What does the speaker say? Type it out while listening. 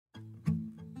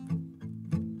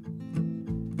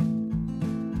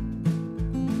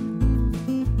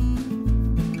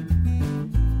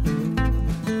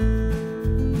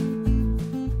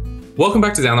Welcome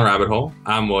back to Down the Rabbit Hole.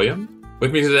 I'm William.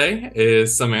 With me today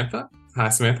is Samantha. Hi,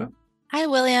 Samantha. Hi,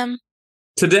 William.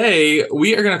 Today,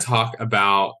 we are going to talk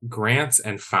about grants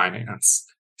and finance.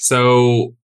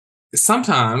 So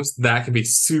sometimes that can be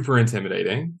super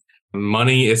intimidating.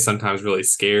 Money is sometimes really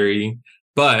scary,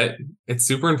 but it's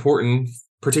super important,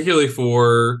 particularly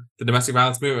for the domestic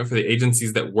violence movement, for the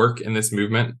agencies that work in this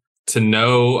movement, to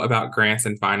know about grants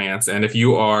and finance. And if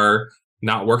you are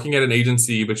not working at an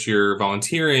agency, but you're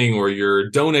volunteering or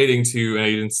you're donating to an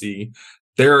agency,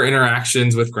 there are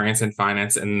interactions with grants and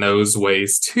finance in those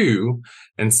ways too.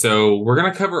 And so we're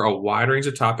going to cover a wide range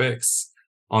of topics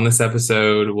on this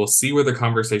episode. We'll see where the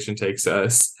conversation takes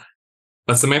us.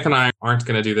 But Samantha and I aren't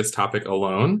going to do this topic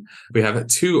alone. We have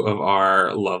two of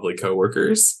our lovely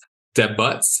coworkers, Deb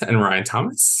Butts and Ryan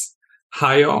Thomas.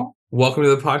 Hi, y'all. Welcome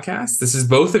to the podcast. This is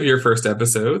both of your first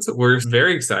episodes. We're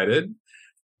very excited.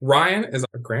 Ryan is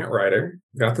a grant writer.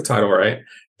 Got the title right.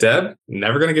 Deb,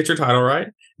 never going to get your title right.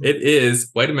 It is,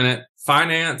 wait a minute,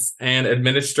 Finance and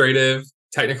Administrative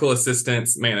Technical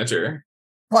Assistance Manager.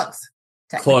 Close.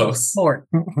 Support.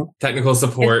 Technical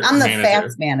support I'm the manager.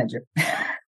 FATS manager.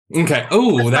 Okay.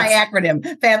 Oh, that's my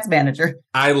acronym, FATS manager.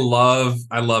 I love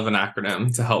an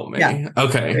acronym to help me. Yeah.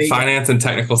 Okay. Finance and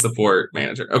Technical Support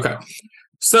Manager. Okay.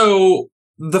 So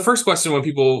the first question when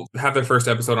people have their first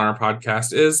episode on our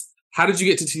podcast is, how did you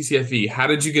get to TCFV? How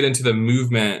did you get into the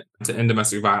movement to end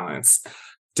domestic violence?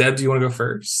 Deb, do you want to go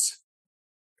first?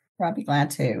 I'd be glad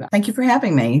to. Thank you for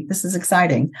having me. This is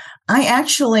exciting. I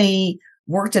actually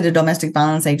worked at a domestic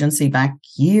violence agency back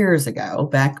years ago,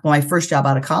 back my first job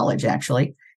out of college,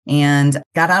 actually, and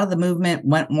got out of the movement,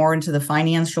 went more into the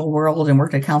financial world and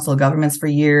worked at Council of Governments for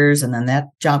years. And then that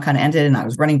job kind of ended and I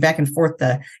was running back and forth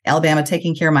to Alabama,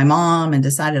 taking care of my mom, and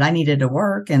decided I needed to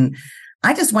work. And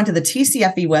I just went to the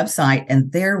TCFV website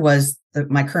and there was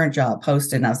my current job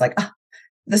posted. And I was like, oh,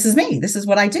 this is me. This is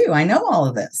what I do. I know all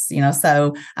of this,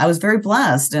 so I was very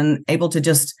blessed and able to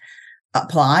just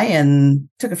apply, and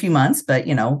took a few months, but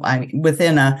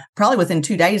within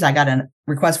 2 days, I got a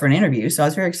request for an interview. So I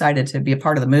was very excited to be a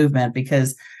part of the movement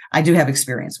because I do have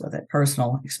experience with it,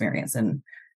 personal experience. And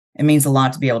it means a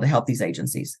lot to be able to help these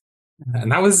agencies.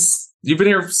 And you've been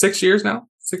here 6 years now?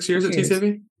 6 years at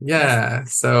TCFV? Yeah.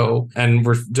 So, and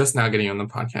we're just now getting on the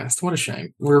podcast. What a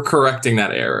shame. We're correcting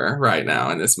that error right now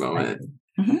in this moment.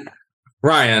 Mm-hmm.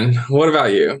 Ryan, what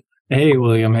about you? Hey,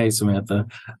 William. Hey, Samantha.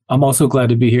 I'm also glad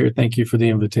to be here. Thank you for the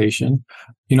invitation.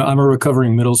 I'm a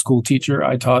recovering middle school teacher.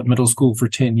 I taught middle school for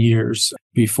 10 years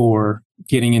before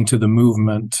getting into the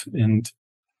movement. And,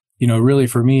 really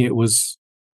for me, it was,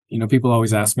 people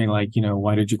always ask me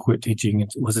why did you quit teaching?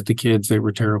 Was it the kids? They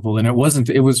were terrible. And it wasn't.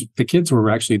 It was the kids were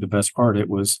actually the best part. It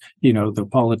was, the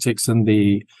politics and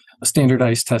the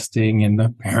standardized testing and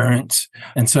the parents.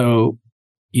 And so,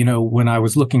 when I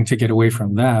was looking to get away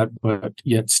from that, but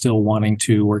yet still wanting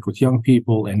to work with young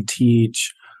people and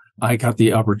teach, I got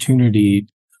the opportunity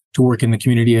to work in the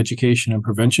community education and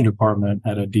prevention department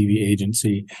at a DV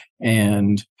agency.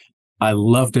 And I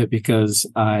loved it because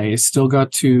I still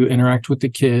got to interact with the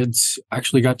kids,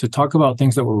 actually got to talk about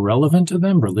things that were relevant to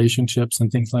them, relationships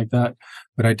and things like that.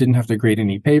 But I didn't have to grade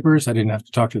any papers. I didn't have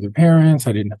to talk to their parents.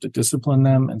 I didn't have to discipline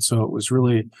them. And so it was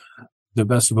really the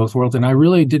best of both worlds. And I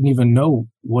really didn't even know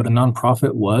what a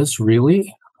nonprofit was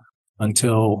really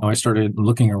until I started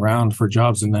looking around for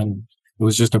jobs. And then it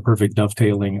was just a perfect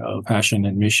dovetailing of passion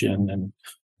and mission.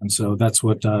 And so that's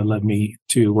what led me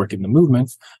to work in the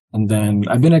movement. And then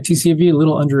I've been at TCFV a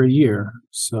little under a year.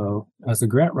 So as a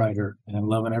grant writer, and I'm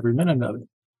loving every minute of it.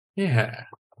 Yeah.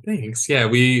 Thanks. Yeah.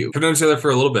 We've known each other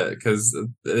for a little bit because of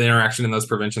the interaction in those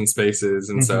prevention spaces.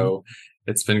 And so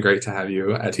it's been great to have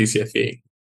you at TCFV.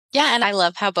 Yeah, and I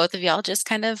love how both of y'all just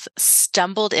kind of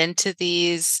stumbled into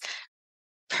these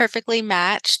perfectly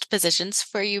matched positions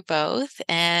for you both,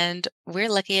 and we're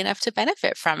lucky enough to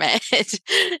benefit from it.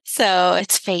 So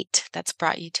it's fate that's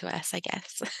brought you to us, I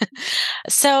guess.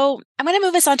 So I'm going to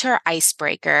move us on to our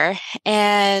icebreaker,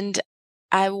 and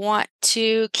I want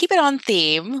to keep it on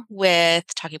theme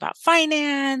with talking about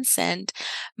finance and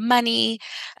money.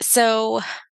 So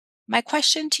my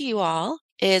question to you all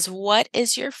is, what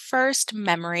is your first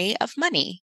memory of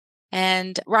money?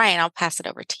 And Ryan, I'll pass it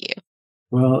over to you.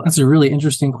 Well, that's a really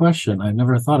interesting question. I've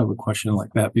never thought of a question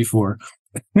like that before.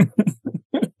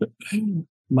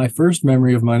 My first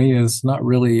memory of money is not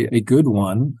really a good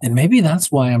one. And maybe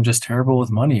that's why I'm just terrible with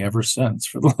money ever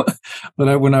since.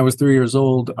 But when I was 3 years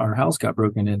old, our house got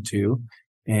broken into.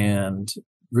 And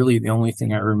really the only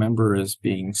thing I remember is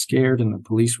being scared and the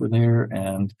police were there.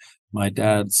 And my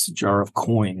dad's jar of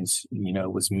coins,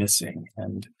 was missing.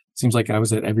 And it seems like I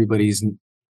was at everybody's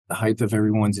the height of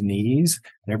everyone's knees.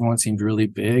 And everyone seemed really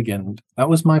big. And that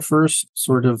was my first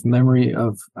sort of memory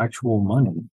of actual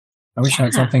money. I wish I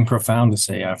had something profound to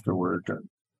say afterward.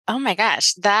 Oh my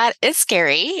gosh, that is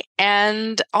scary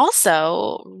and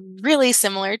also really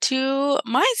similar to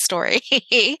my story.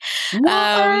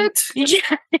 What?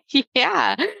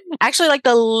 Yeah. Actually, like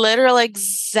the literal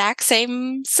exact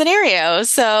same scenario.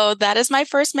 So that is my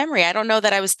first memory. I don't know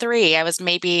that I was 3. I was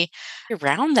maybe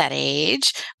around that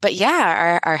age. But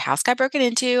yeah, our house got broken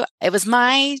into. It was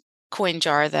my coin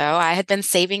jar, though. I had been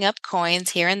saving up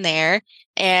coins here and there.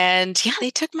 And yeah, they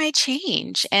took my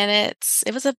change and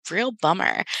it was a real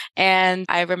bummer. And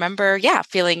I remember,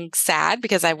 feeling sad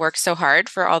because I worked so hard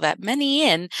for all that money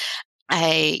and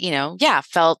I,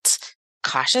 felt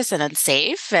cautious and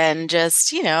unsafe and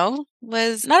just,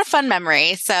 was not a fun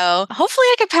memory. So hopefully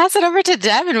I could pass it over to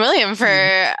Deb and William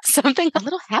for something a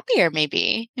little happier,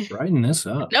 maybe. Brighten this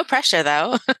up. No pressure,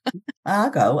 though. I'll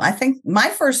go. I think my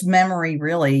first memory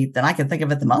really that I can think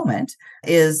of at the moment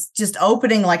is just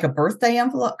opening like a birthday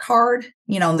envelope card,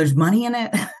 and there's money in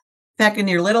it. Back when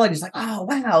you're little, and you're just like, oh,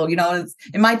 wow,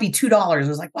 it might be $2. It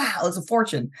was like, wow, it's a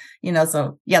fortune,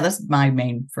 so yeah, that's my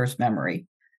main first memory.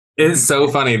 It's so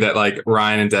funny that like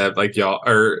Ryan and Deb, like y'all,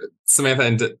 or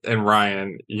Samantha and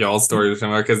Ryan, y'all's stories are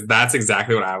similar because that's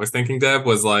exactly what I was thinking, Deb,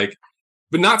 was like,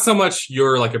 but not so much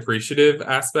your like appreciative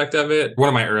aspect of it. One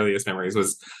of my earliest memories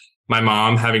was my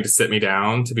mom having to sit me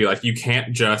down to be like, you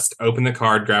can't just open the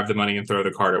card, grab the money and throw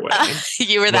the card away.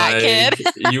 You were that kid.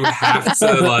 You have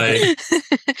to like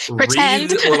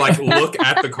pretend read or like look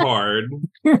at the card,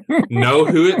 know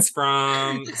who it's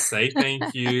from, say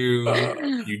thank you.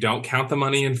 You don't count the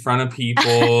money in front of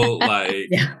people. Like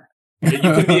you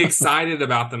can be excited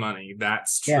about the money.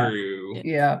 That's true.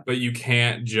 Yeah. But you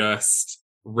can't just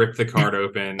rip the card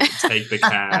open, take the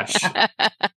cash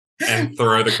and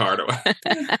throw the card away.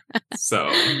 So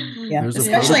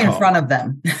especially in front of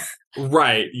them.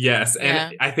 Right. Yes.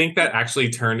 And I think that actually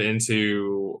turned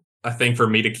into a thing for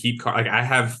me to keep like I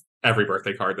have every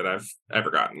birthday card that I've ever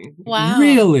gotten. Wow.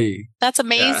 Really? That's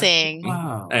amazing. Yeah.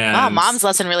 Wow. And mom's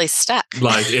lesson really stuck.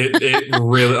 Like it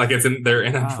really like they're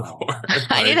in a drawer. Like,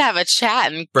 I need to have a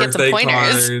chat and get some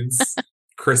pointers. Cards,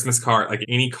 Christmas card, like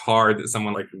any card that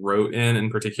someone like wrote in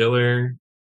particular,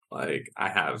 like I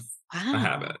have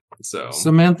it. So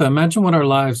Samantha, imagine what our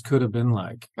lives could have been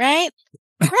like. Right?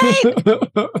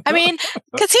 I mean,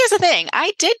 because here's the thing.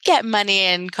 I did get money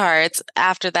in cards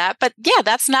after that, but yeah,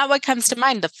 that's not what comes to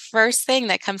mind. The first thing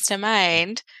that comes to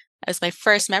mind as my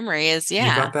first memory is, you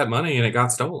got that money and it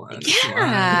got stolen.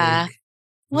 Yeah. It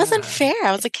wasn't fair.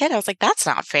 I was a kid. I was like, that's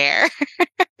not fair.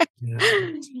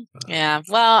 Yeah.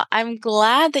 Well, I'm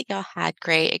glad that y'all had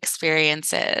great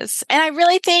experiences. And I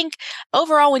really think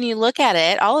overall, when you look at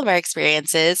it, all of our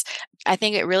experiences, I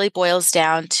think it really boils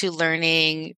down to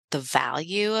learning the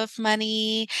value of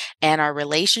money and our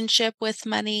relationship with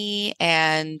money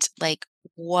and like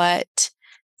what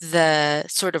the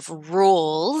sort of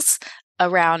rules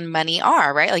around money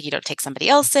are, right? Like you don't take somebody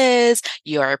else's,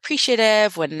 you're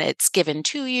appreciative when it's given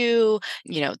to you,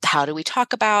 how do we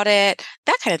talk about it?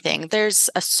 That kind of thing.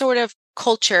 There's a sort of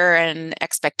culture and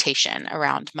expectation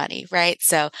around money, right?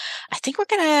 So I think we're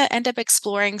going to end up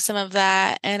exploring some of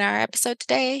that in our episode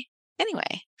today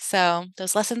anyway. So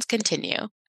those lessons continue.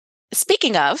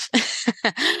 Speaking of,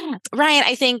 Ryan,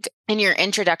 I think in your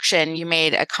introduction, you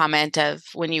made a comment of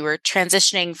when you were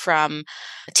transitioning from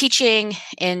teaching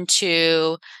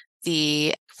into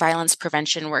the violence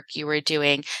prevention work you were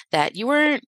doing, that you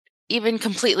weren't even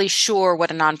completely sure what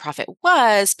a nonprofit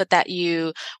was, but that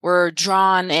you were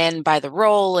drawn in by the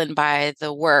role and by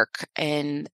the work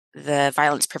in the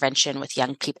violence prevention with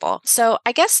young people. So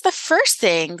I guess the first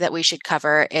thing that we should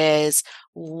cover is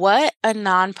what a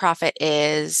nonprofit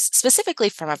is, specifically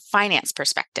from a finance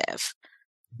perspective.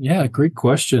 Yeah, great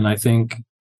question. I think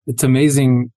it's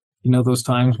amazing, those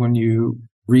times when you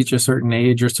reach a certain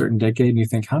age or a certain decade and you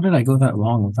think, how did I go that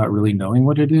long without really knowing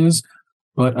what it is?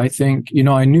 But I think,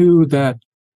 I knew that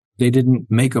they didn't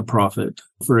make a profit,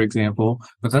 for example,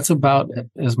 but that's about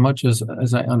as much as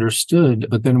I understood.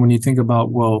 But then when you think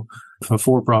about, well, if a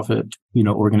for-profit,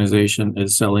 organization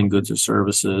is selling goods or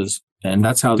services, and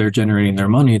that's how they're generating their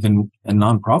money, then and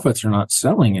nonprofits are not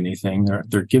selling anything.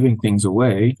 They're giving things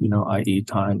away, i.e.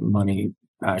 time, money,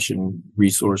 passion,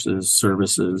 resources,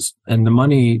 services. And the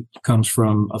money comes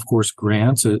from, of course,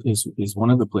 grants is one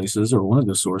of the places or one of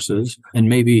the sources. And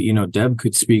maybe, Deb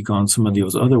could speak on some of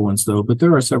those other ones though, but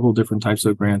there are several different types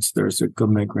of grants. There's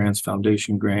government grants,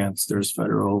 foundation grants, there's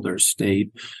federal, there's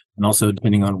state. And also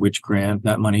depending on which grant,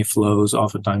 that money flows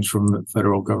oftentimes from the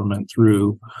federal government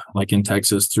through, like in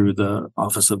Texas, through the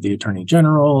Office of the Attorney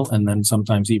General, and then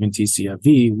sometimes even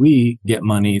TCFV, we get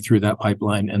money through that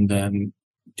pipeline and then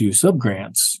do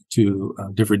subgrants to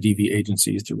different DV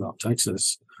agencies throughout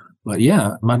Texas. But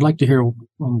yeah, I'd like to hear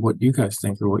what you guys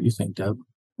think or what you think, Deb.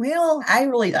 Well, I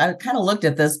kind of looked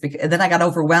at this, then I got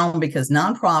overwhelmed because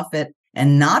nonprofit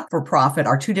and not-for-profit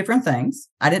are two different things.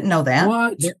 I didn't know that.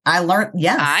 What? I learned,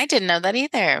 yes. I didn't know that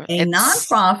either.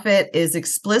 Nonprofit is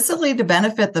explicitly to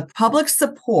benefit the public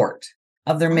support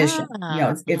of their mission.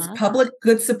 It's public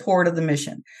good support of the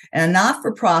mission. And a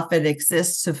not-for-profit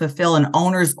exists to fulfill an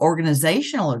owner's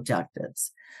organizational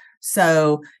objectives.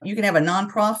 So you can have a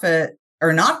nonprofit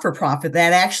or not-for-profit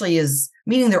that actually is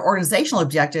meeting their organizational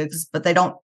objectives, but they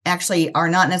are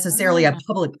not necessarily a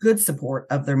public good support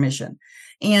of their mission.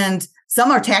 And some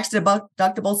are tax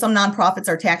deductible, some nonprofits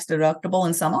are tax deductible,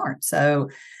 and some aren't. So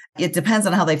it depends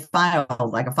on how they file.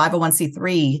 Like a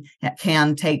 501c3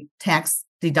 can take tax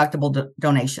deductible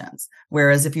donations.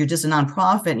 Whereas if you're just a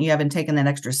nonprofit and you haven't taken that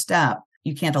extra step,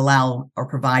 you can't allow or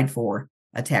provide for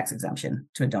a tax exemption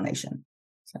to a donation.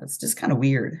 So it's just kind of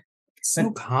weird.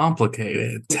 So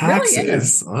complicated.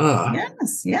 Taxes. Really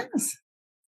yes.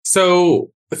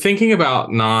 So thinking about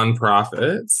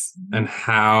nonprofits and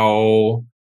how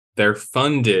they're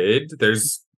funded,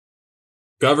 there's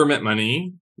government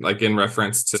money, like in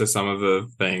reference to some of the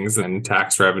things and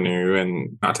tax revenue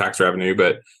and not tax revenue,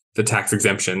 but the tax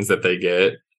exemptions that they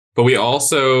get. But we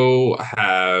also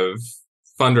have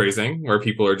fundraising where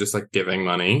people are just like giving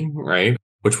money, right?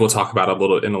 Which we'll talk about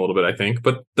in a little bit, I think.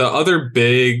 But the other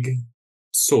big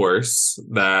source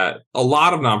that a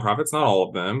lot of nonprofits, not all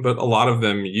of them, but a lot of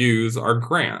them use are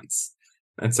grants.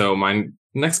 And so my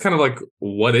next kind of like,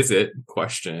 what is it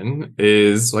question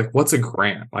is like, what's a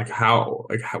grant?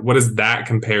 What is that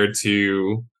compared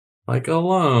to like a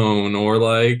loan or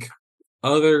like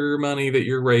other money that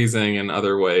you're raising in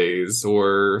other ways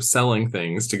or selling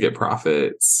things to get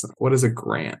profits? What is a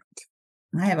grant?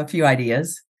 I have a few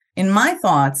ideas. In my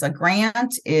thoughts, a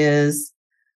grant is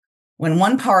when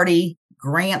one party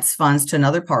grants funds to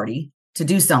another party to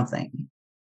do something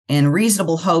in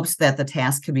reasonable hopes that the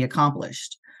task can be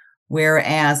accomplished.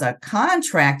 Whereas a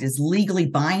contract is legally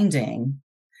binding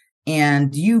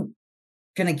and you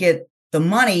going to get the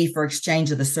money for exchange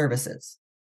of the services.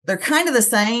 They're kind of the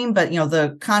same, but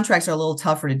the contracts are a little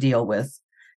tougher to deal with.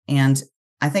 And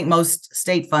I think most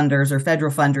state funders or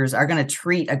federal funders are going to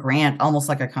treat a grant almost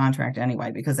like a contract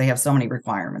anyway, because they have so many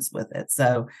requirements with it.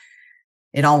 So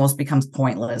it almost becomes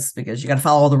pointless because you got to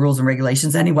follow all the rules and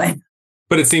regulations anyway.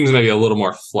 But it seems maybe a little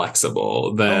more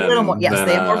flexible than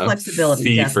they have more flexibility.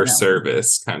 Fee definitely. For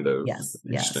service kind of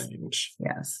exchange.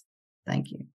 Yes.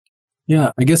 Thank you.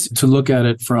 Yeah, I guess to look at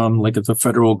it from like the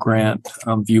federal grant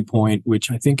viewpoint, which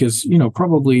I think is,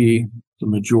 probably the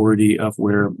majority of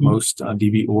where most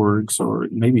DV orgs or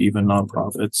maybe even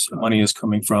nonprofits money is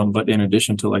coming from. But in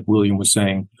addition to, like William was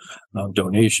saying,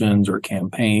 donations or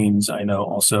campaigns, I know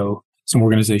also some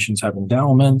organizations have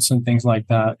endowments and things like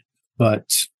that. But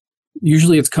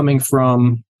usually it's coming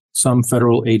from some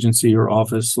federal agency or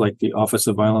office, like the Office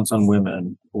of Violence on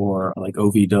Women, or like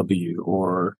OVW,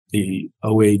 or the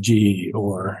OAG,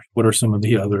 or what are some of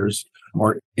the others,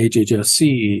 or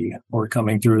HHSC, or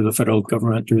coming through the federal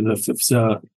government through the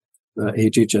FIFSA, the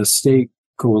HHS state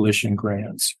coalition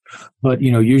grants. But,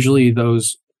 usually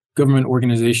those government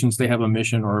organizations, they have a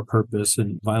mission or a purpose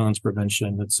in violence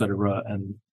prevention, et cetera,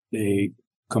 and they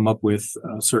come up with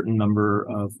a certain number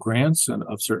of grants and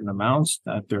of certain amounts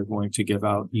that they're going to give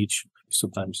out each,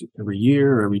 sometimes every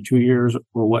year, every 2 years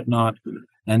or whatnot.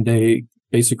 And they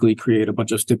basically create a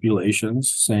bunch of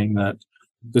stipulations saying that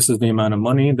this is the amount of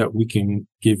money that we can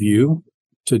give you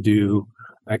to do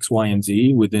X, Y, and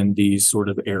Z within these sort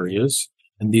of areas.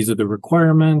 And these are the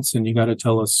requirements. And you got to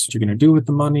tell us what you're going to do with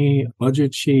the money,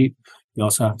 budget sheet. You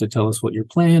also have to tell us what your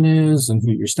plan is and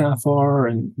who your staff are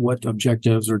and what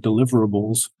objectives or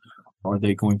deliverables are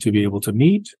they going to be able to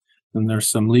meet. Then there's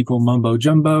some legal mumbo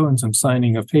jumbo and some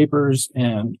signing of papers,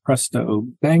 and presto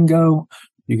bango,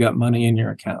 you got money in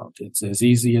your account. It's as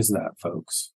easy as that,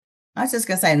 folks. I was just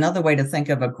going to say another way to think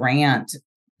of a grant.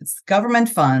 It's government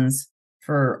funds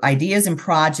for ideas and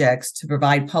projects to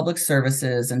provide public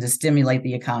services and to stimulate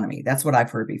the economy. That's what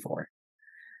I've heard before.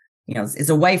 it's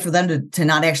a way for them to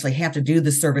not actually have to do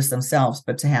the service themselves,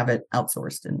 but to have it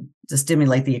outsourced and to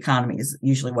stimulate the economy is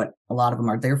usually what a lot of them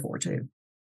are there for too.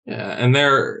 Yeah. And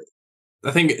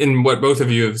I think in what both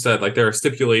of you have said, like there are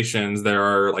stipulations, there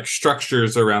are like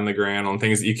structures around the grant on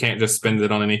things that you can't just spend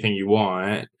it on anything you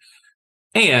want.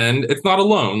 And it's not a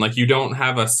loan. Like you don't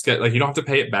have you don't have to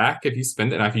pay it back if you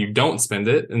spend it. And if you don't spend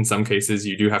it, in some cases,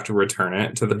 you do have to return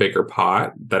it to the bigger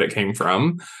pot that it came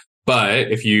from.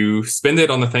 But if you spend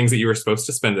it on the things that you were supposed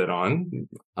to spend it on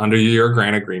under your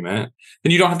grant agreement,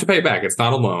 then you don't have to pay it back. It's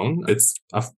not a loan. It's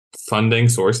a funding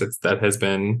source that has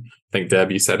been, I think,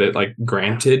 Deb, you said it, like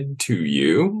granted to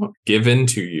you, given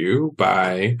to you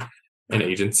by an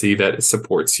agency that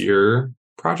supports your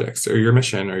projects or your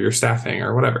mission or your staffing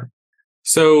or whatever.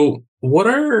 So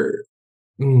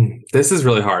this is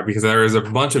really hard because there is a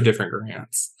bunch of different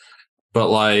grants, but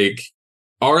like,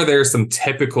 are there some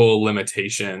typical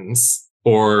limitations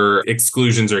or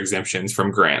exclusions or exemptions from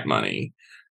grant money?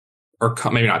 Or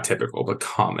maybe not typical, but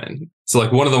common. So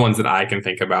like one of the ones that I can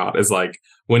think about is like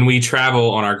when we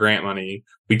travel on our grant money,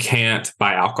 we can't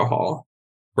buy alcohol,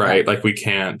 right? Like we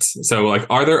can't. So like,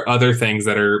 are there other things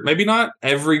that are maybe not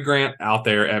every grant out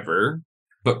there ever,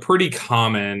 but pretty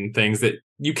common things that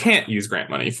you can't use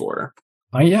grant money for?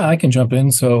 Yeah, I can jump in.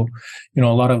 So, a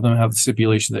lot of them have the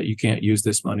stipulation that you can't use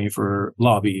this money for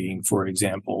lobbying, for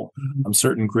example.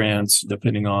 Certain grants,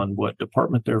 depending on what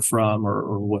department they're from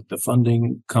or what the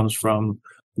funding comes from,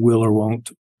 will or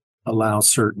won't allow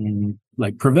certain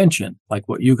like prevention, like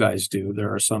what you guys do.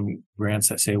 There are some grants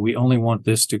that say we only want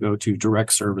this to go to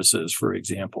direct services, for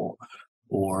example,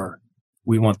 or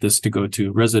we want this to go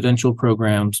to residential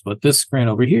programs, but this grant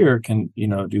over here can,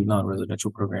 do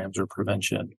non-residential programs or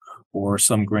prevention. Or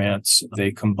some grants,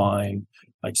 they combine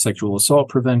like sexual assault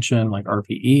prevention, like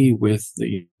RPE, with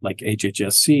the like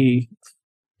HHSC,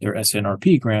 their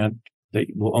SNRP grant. They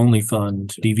will only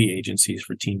fund DV agencies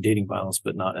for teen dating violence,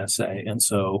 but not SA.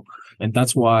 And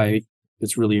that's why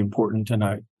it's really important. And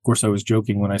of course, I was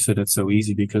joking when I said it's so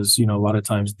easy because, a lot of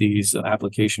times these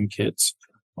application kits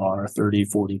are 30,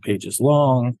 40 pages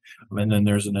long. And then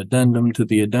there's an addendum to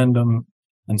the addendum.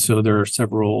 And so there are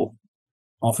several,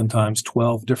 oftentimes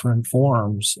 12 different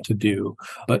forms to do.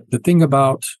 But the thing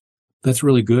that's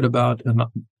really good about,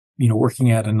 working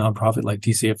at a nonprofit like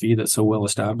TCFE that's so well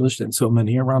established and so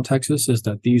many around Texas is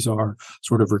that these are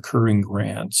sort of recurring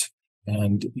grants.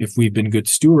 And if we've been good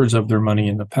stewards of their money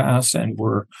in the past and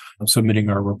we're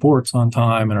submitting our reports on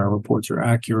time and our reports are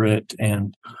accurate,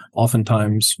 and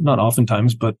not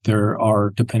oftentimes, but there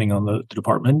are, depending on the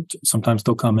department, sometimes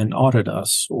they'll come and audit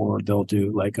us, or they'll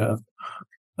do like a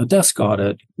desk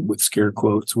audit with scare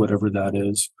quotes, whatever that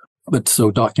is. But so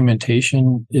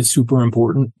documentation is super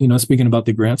important, speaking about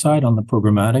the grant side on the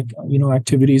programmatic,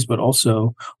 activities, but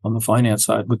also on the finance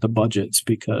side with the budgets,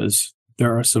 because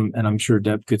there are some, and I'm sure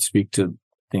Deb could speak to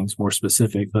things more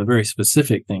specific, but very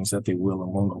specific things that they will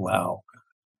and won't allow,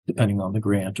 depending on the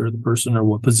grant or the person or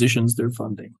what positions they're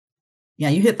funding. Yeah,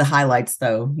 you hit the highlights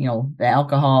though, the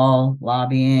alcohol,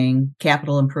 lobbying,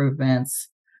 capital improvements,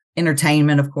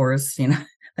 entertainment, of course,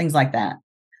 things like that.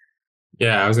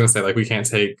 Yeah, I was going to say, like, we can't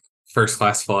take first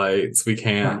class flights. We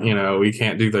can't, we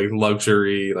can't do like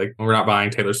luxury, like we're not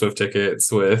buying Taylor Swift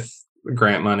tickets with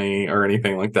grant money or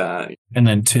anything like that. And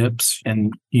then tips.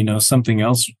 And, something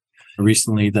else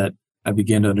recently that I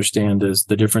began to understand is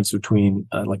the difference between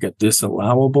like a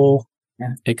disallowable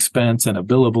expense and a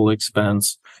billable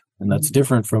expense. And that's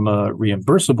different from a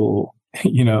reimbursable,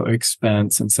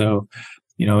 expense. And so,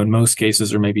 in most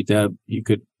cases, or maybe Deb, you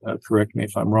could correct me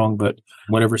if I'm wrong, but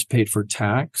whatever's paid for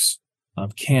tax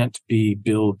can't be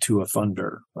billed to a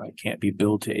funder, right? Can't be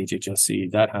billed to HHSC.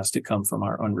 That has to come from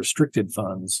our unrestricted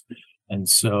funds. And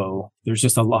so there's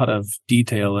just a lot of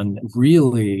detail. And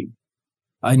really,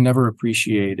 I never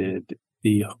appreciated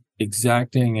the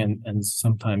exacting and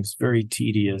sometimes very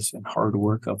tedious and hard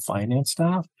work of finance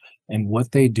staff and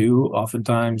what they do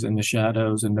oftentimes in the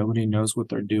shadows, and nobody knows what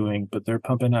they're doing, but they're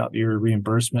pumping out your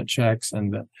reimbursement checks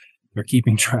and they're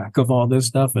keeping track of all this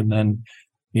stuff. And then,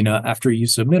 after you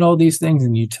submit all these things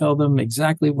and you tell them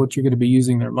exactly what you're going to be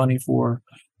using their money for,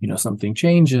 something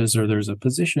changes or there's a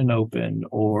position open,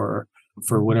 or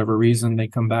for whatever reason, they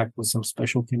come back with some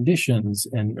special conditions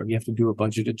or you have to do a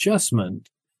budget adjustment.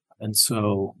 And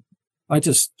so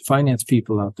finance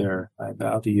people out there, I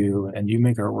bow to you and you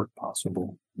make our work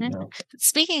possible.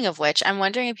 Speaking of which, I'm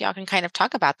wondering if y'all can kind of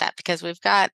talk about that, because we've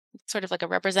got sort of like a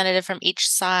representative from each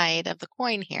side of the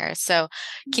coin here. So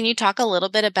can you talk a little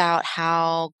bit about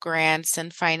how grants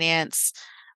and finance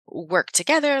work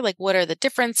together? Like, what are the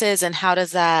differences and how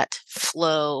does that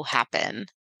flow happen?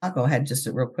 I'll go ahead just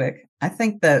real quick. I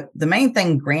think the main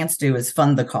thing grants do is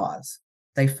fund the cause.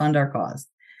 They fund our cause.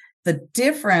 The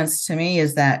difference to me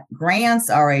is that grants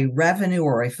are a revenue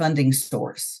or a funding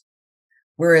source,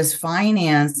 whereas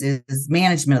finance is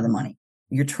management of the money.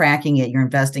 You're tracking it, you're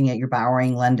investing it, you're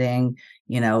borrowing, lending,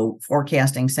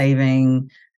 forecasting, saving,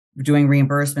 doing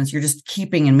reimbursements. You're just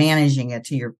keeping and managing it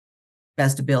to your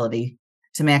best ability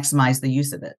to maximize the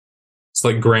use of it. It's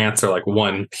like grants are like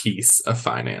one piece of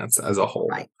finance as a whole.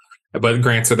 Right. But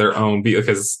grants are their own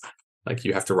because like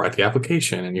you have to write the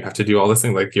application and you have to do all this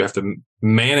thing. Like you have to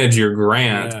manage your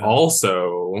grant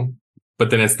also, but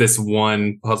then it's this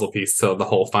one puzzle piece to the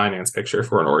whole finance picture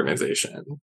for an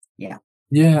organization. Yeah.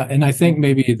 Yeah. And I think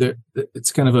maybe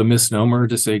it's kind of a misnomer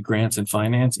to say grants and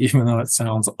finance, even though it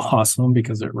sounds awesome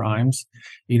because it rhymes.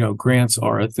 Grants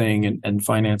are a thing and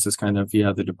finance is kind of,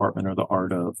 the department or the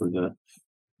art of, or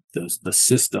the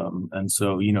system. And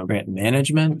so, grant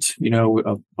management,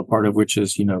 a part of which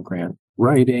is, grant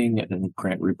writing and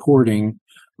grant reporting.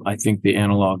 I think the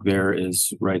analog there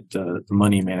is the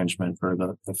money management or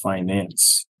the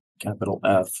finance, capital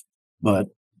F. But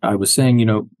I was saying,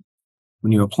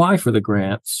 when you apply for the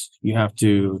grants, you have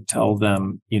to tell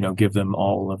them, give them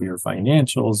all of your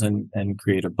financials and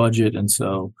create a budget. And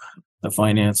so the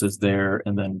finance is there.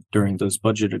 And then during those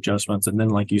budget adjustments, and then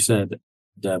like you said,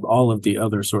 Deb, all of the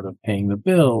other sort of paying the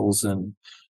bills and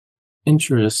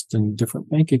interest and different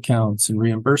bank accounts and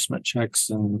reimbursement checks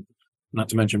and not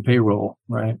to mention payroll,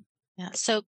 right? Yeah.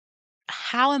 So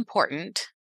how important,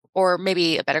 or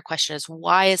maybe a better question is,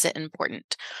 why is it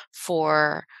important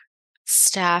for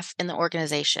staff in the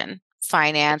organization,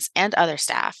 finance and other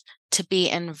staff, to be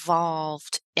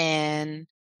involved in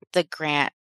the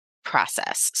grant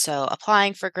process? So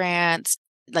applying for grants,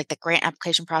 like the grant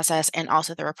application process and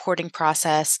also the reporting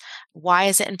process. Why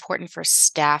is it important for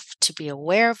staff to be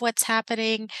aware of what's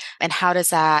happening? And how does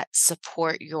that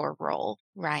support your role,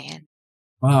 Ryan?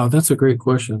 Wow, that's a great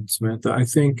question, Samantha. I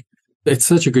think it's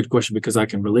such a good question because I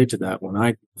can relate to that. When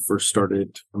I first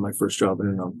started my first job in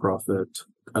a nonprofit,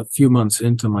 a few months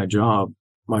into my job,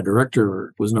 my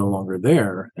director was no longer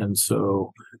there. And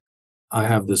so I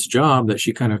have this job that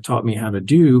she kind of taught me how to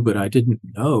do, but I didn't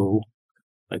know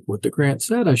like what the grant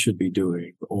said I should be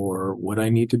doing or what I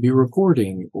need to be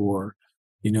reporting or,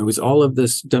 is all of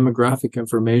this demographic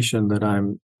information that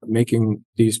I'm making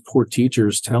these poor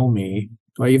teachers tell me,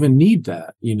 do I even need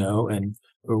that, and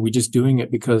are we just doing it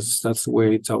because that's the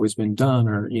way it's always been done?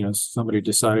 Or, somebody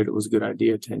decided it was a good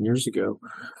idea 10 years ago.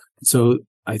 So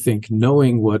I think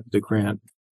knowing what the grant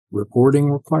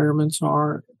reporting requirements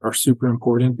are super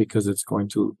important because it's going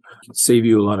to save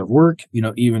you a lot of work,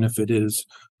 even if it is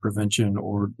prevention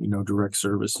or, direct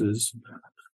services.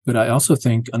 But I also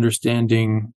think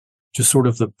understanding just sort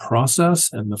of the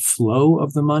process and the flow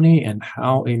of the money and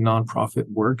how a nonprofit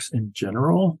works in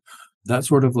general, that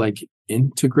sort of like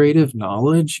integrative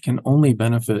knowledge can only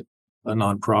benefit a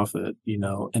nonprofit,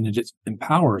 and it just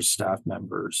empowers staff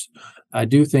members. I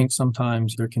do think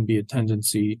sometimes there can be a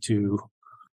tendency to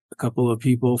a couple of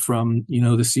people from,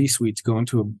 the C-suites go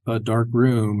into a dark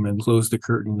room and close the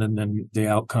curtain and then the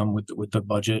outcome with the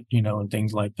budget, and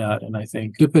things like that. And I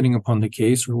think depending upon the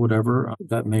case or whatever,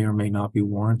 that may or may not be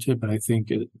warranted, but I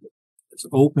think as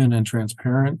open and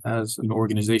transparent as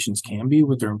organizations can be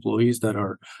with their employees that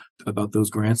are about those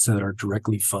grants that are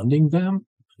directly funding them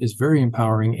is very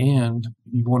empowering. And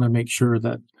you want to make sure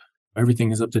that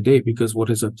everything is up to date because what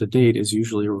is up to date is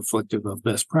usually reflective of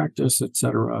best practice, et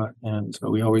cetera. And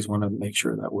we always want to make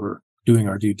sure that we're doing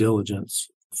our due diligence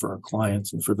for our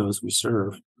clients and for those we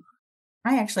serve.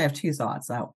 I actually have two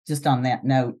thoughts out just on that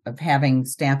note of having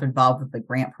staff involved with the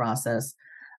grant process.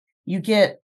 You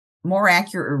get more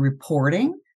accurate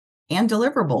reporting and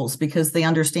deliverables because they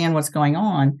understand what's going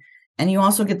on. And you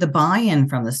also get the buy-in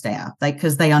from the staff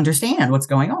because they understand what's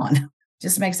going on.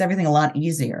 Just makes everything a lot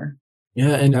easier.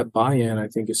 Yeah, and that buy-in, I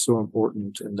think, is so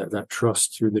important, and that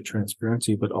trust through the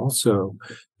transparency, but also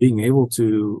being able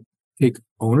to take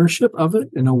ownership of it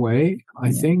in a way,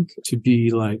 I think, to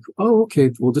be like, oh, okay,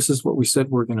 well, this is what we said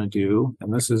we're going to do,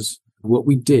 and this is what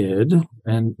we did,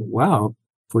 and wow,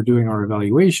 if we're doing our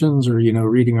evaluations or,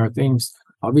 reading our things,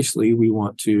 obviously we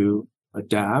want to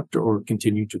adapt or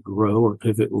continue to grow or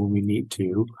pivot when we need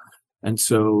to. And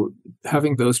so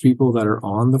having those people that are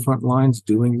on the front lines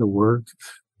doing the work,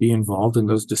 be involved in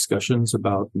those discussions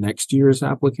about next year's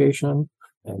application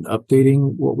and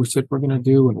updating what we said we're going to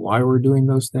do and why we're doing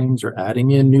those things or adding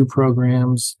in new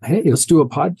programs. Hey, let's do a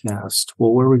podcast.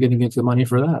 Well, where are we going to get the money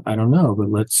for that? I don't know, but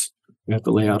we have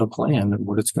to lay out a plan and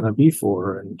what it's going to be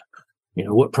for and,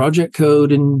 what project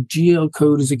code and GL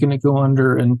code is it going to go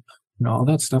under? And all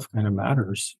that stuff kind of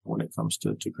matters when it comes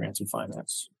to grants and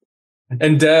finance.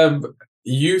 And Deb,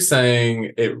 you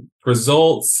saying it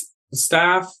results,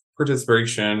 staff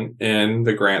participation in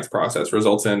the grants process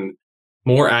results in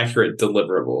more accurate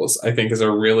deliverables, I think is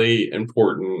a really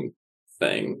important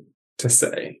thing to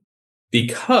say,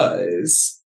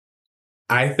 because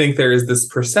I think there is this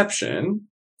perception,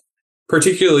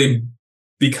 particularly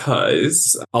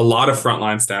because a lot of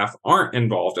frontline staff aren't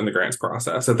involved in the grants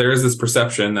process. So there is this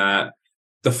perception that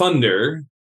the funder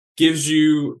gives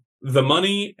you the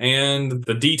money and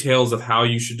the details of how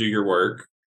you should do your work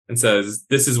and says,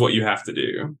 this is what you have to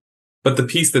do. But the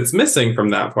piece that's missing from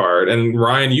that part, and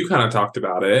Ryan, you kind of talked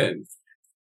about it,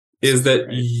 is that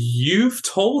you've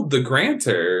told the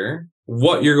grantor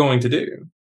what you're going to do,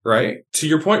 right? To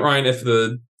your point, Ryan, if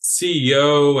the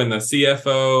CEO and the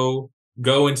CFO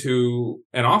go into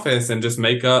an office and just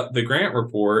make up the grant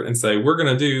report and say, we're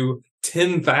going to do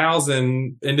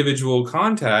 10,000 individual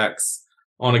contacts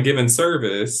on a given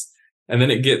service, and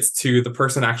then it gets to the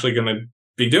person actually going to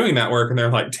be doing that work, and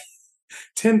they're like,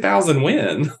 10,000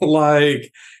 win.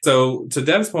 Like, so to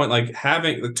Deb's point, like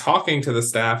talking to the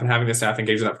staff and having the staff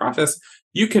engage in that process,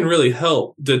 you can really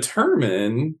help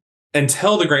determine and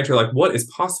tell the grantor like what is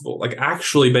possible, like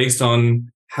actually based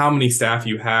on how many staff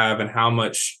you have and how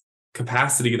much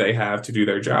capacity they have to do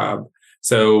their job.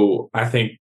 So I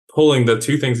think pulling the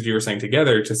two things that you were saying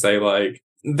together to say like,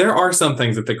 there are some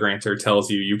things that the grantor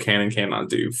tells you you can and cannot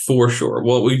do for sure.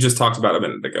 Well, we just talked about a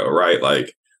minute ago, right?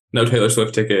 Like no Taylor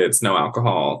Swift tickets, no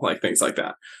alcohol, like things like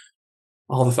that.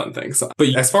 All the fun things.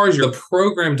 But as far as the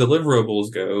program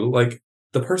deliverables go, like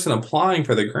the person applying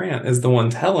for the grant is the one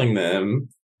telling them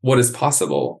what is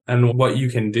possible and what you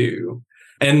can do.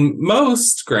 And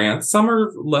most grants, some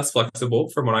are less flexible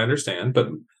from what I understand, but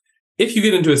if you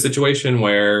get into a situation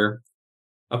where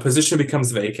a position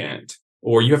becomes vacant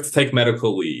or you have to take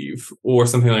medical leave or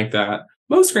something like that,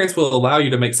 most grants will allow you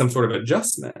to make some sort of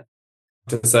adjustment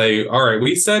to say, all right,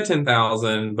 we said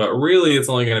 10,000, but really it's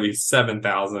only going to be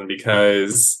 7,000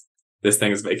 because this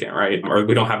thing is vacant, right? Or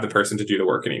we don't have the person to do the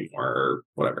work anymore or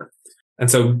whatever. And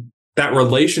so that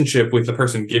relationship with the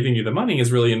person giving you the money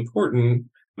is really important,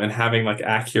 and having like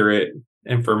accurate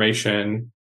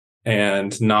information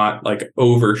and not like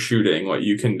overshooting what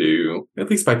you can do,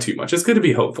 at least by too much. It's good to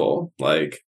be hopeful.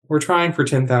 Like we're trying for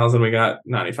 10,000, we got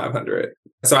 9,500.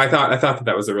 So I thought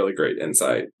that was a really great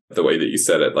insight, the way that you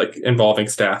said it, like involving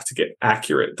staff to get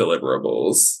accurate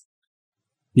deliverables.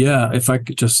 Yeah, if I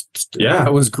could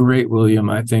that was great, William.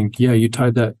 I think, you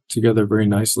tied that together very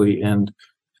nicely. And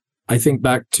I think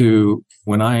back to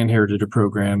when I inherited a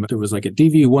program, there was like a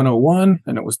DV 101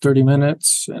 and it was 30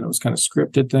 minutes and it was kind of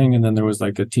scripted thing. And then there was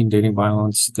like a teen dating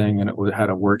violence thing and it had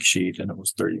a worksheet and it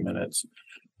was 30 minutes.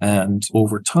 And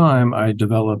over time, I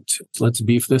developed, let's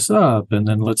beef this up and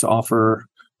then let's offer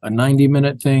a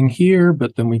 90-minute thing here,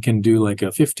 but then we can do like a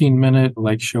 15-minute,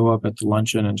 like show up at the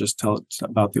luncheon and just tell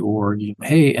about the org.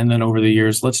 Hey, and then over the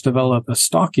years, let's develop a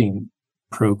stalking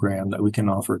program that we can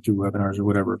offer through webinars or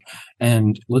whatever.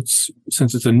 And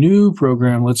since it's a new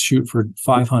program, let's shoot for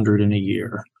 500 in a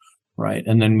year, right?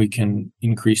 And then we can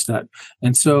increase that.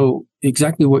 And so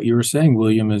exactly what you were saying,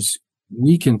 William, is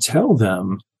we can tell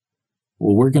them,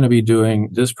 well, we're going to be doing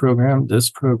this program,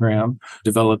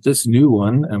 develop this new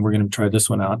one, and we're going to try this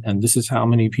one out. And this is how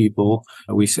many people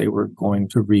we say we're going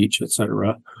to reach, et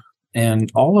cetera. And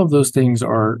all of those things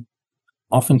are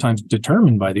oftentimes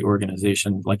determined by the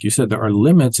organization. Like you said, there are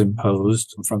limits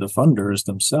imposed from the funders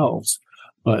themselves,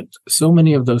 but so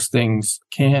many of those things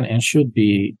can and should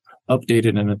be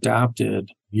updated and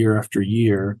adapted year after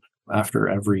year after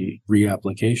every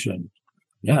reapplication.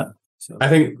 Yeah. So I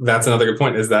think that's another good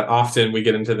point, is that often we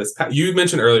get into this. You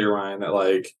mentioned earlier, Ryan, that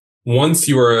like once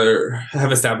you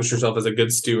have established yourself as a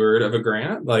good steward of a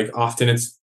grant, like often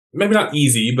it's maybe not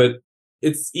easy, but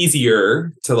it's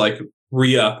easier to like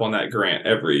re-up on that grant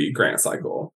every grant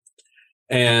cycle.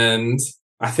 And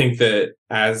I think that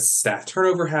as staff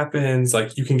turnover happens,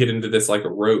 like you can get into this like a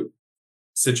rote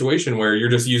situation where you're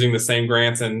just using the same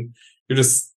grants and you're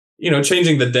just,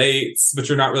 changing the dates, but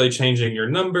you're not really changing your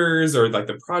numbers or like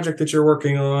the project that you're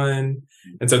working on.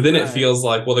 And so then it feels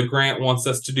like, well, the grant wants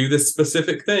us to do this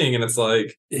specific thing. And it's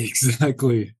like,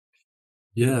 exactly.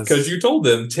 Yes. Because you told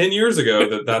them 10 years ago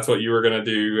that that's what you were going to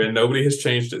do, and nobody has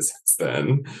changed it since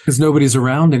then. Because nobody's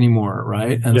around anymore,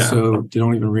 right? And so they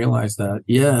don't even realize that.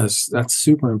 Yes, that's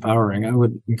super empowering. I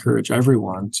would encourage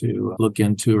everyone to look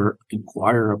into or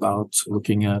inquire about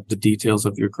looking at the details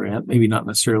of your grant. Maybe not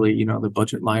necessarily, the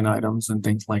budget line items and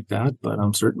things like that, but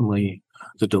certainly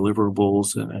the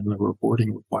deliverables and the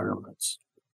reporting requirements.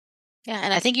 Yeah,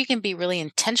 and I think you can be really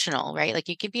intentional, right? Like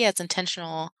you can be as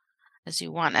intentional as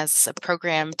you want as a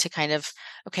program to kind of,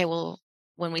 okay, well,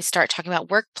 when we start talking about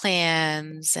work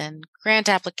plans and grant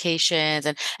applications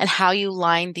and how you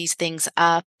line these things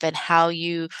up and how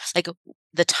you like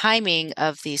the timing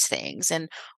of these things and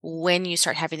when you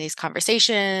start having these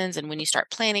conversations and when you start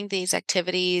planning these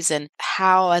activities and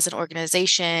how as an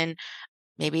organization,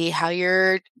 maybe how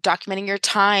you're documenting your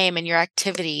time and your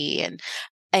activity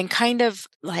and kind of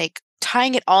like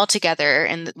tying it all together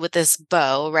and with this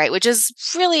bow, right? Which is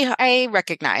really, I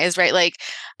recognize, right? Like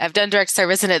I've done direct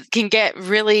service and it can get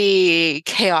really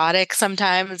chaotic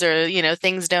sometimes, or,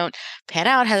 things don't pan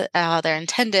out how they're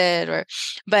intended,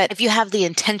 but if you have the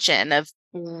intention of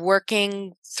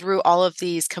working through all of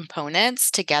these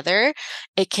components together,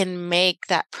 it can make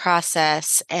that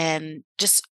process and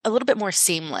just a little bit more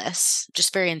seamless,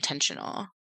 just very intentional.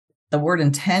 The word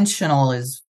intentional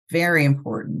is very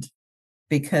important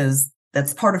because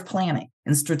that's part of planning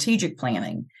and strategic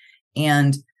planning.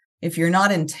 And if you're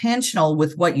not intentional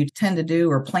with what you tend to do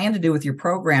or plan to do with your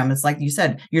program, it's like you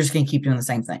said, you're just going to keep doing the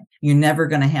same thing. You're never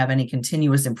going to have any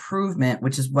continuous improvement,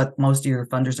 which is what most of your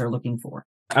funders are looking for.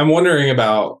 I'm wondering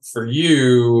about for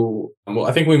you, well,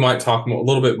 I think we might talk a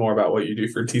little bit more about what you do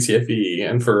for TCFE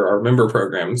and for our member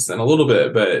programs in a little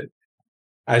bit, but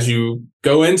as you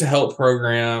go in to help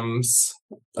programs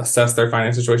assess their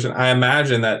finance situation, I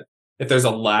imagine that if there's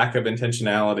a lack of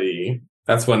intentionality,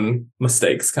 that's when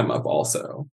mistakes come up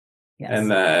also. Yes.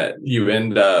 And that you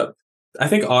end up, I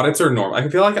think audits are normal. I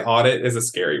feel like audit is a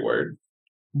scary word.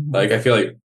 Mm-hmm. Like, I feel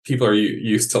like people are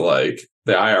used to like,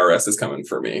 the IRS is coming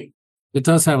for me. It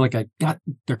does have like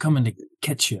they're coming to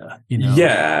catch you,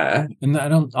 Yeah. And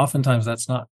oftentimes that's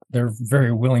not, they're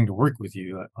very willing to work with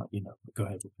you, go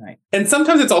ahead. Right. And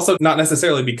sometimes it's also not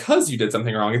necessarily because you did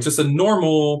something wrong. It's just a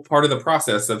normal part of the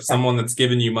process of someone that's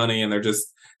giving you money and they're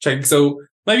just checking. So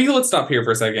maybe let's stop here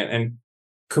for a second. And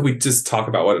could we just talk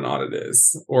about what an audit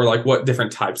is or like what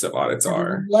different types of audits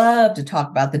are? I'd love to talk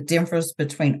about the difference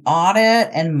between audit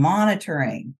and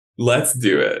monitoring. Let's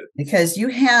do it. Because you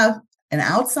have an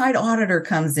outside auditor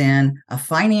comes in, a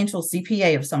financial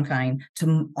CPA of some kind,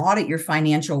 to audit your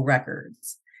financial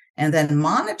records. And then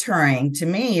monitoring, to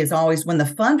me, is always when the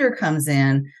funder comes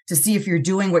in to see if you're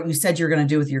doing what you said you're going to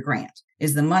do with your grant.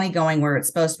 Is the money going where it's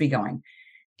supposed to be going?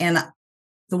 And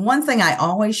the one thing I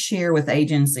always share with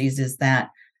agencies is that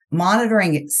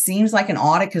monitoring, it seems like an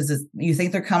audit because you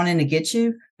think they're coming in to get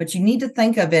you, but you need to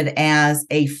think of it as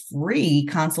a free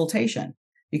consultation.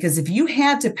 Because if you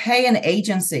had to pay an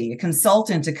agency, a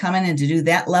consultant to come in and to do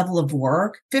that level of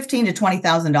work, $15,000 to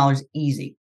 $20,000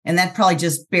 easy. And that probably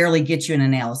just barely gets you an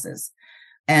analysis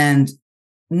and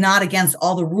not against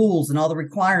all the rules and all the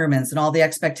requirements and all the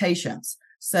expectations.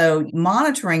 So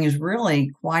monitoring is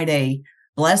really quite a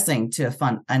blessing to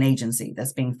fund an agency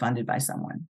that's being funded by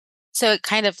someone. So it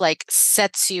kind of like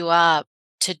sets you up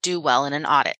to do well in an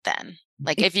audit then.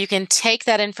 Like if you can take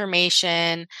that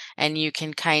information and you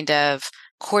can kind of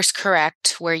course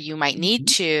correct where you might need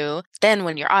to, then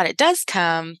when your audit does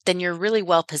come, then you're really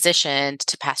well positioned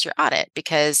to pass your audit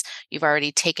because you've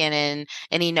already taken in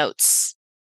any notes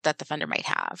that the funder might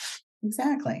have.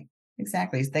 Exactly.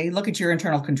 They look at your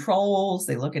internal controls.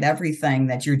 They look at everything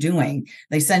that you're doing.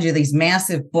 They send you these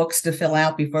massive books to fill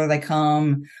out before they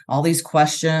come, all these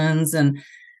questions. And,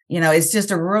 it's just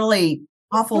a really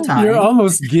awful time. You're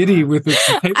almost giddy with it.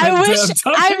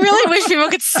 I really wish people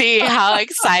could see how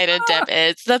excited Deb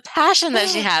is. The passion that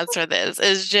she has for this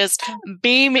is just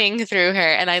beaming through her,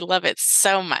 and I love it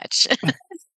so much.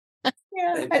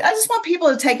 Yeah, I just want people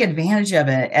to take advantage of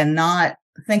it and not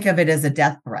think of it as a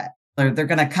death threat. They're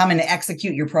going to come and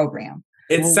execute your program.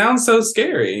 It sounds so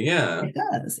scary. Yeah,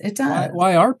 it does.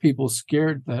 Why are people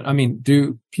scared?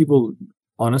 Do people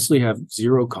honestly have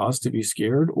zero cause to be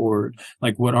scared, or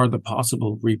like what are the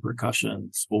possible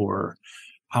repercussions, or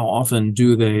how often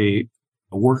do they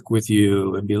work with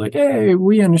you and be like, hey,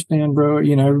 we understand, bro,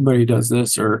 everybody does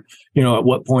this, or at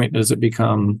what point does it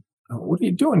become, what are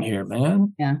you doing here,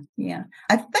 man? Yeah.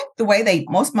 I think the way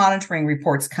most monitoring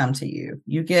reports come to you,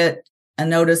 you get a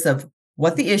notice of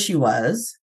what the issue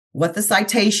was, what the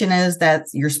citation is that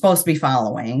you're supposed to be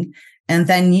following, and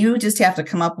then you just have to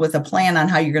come up with a plan on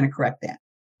how you're going to correct that.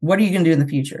 What are you going to do in the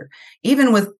future?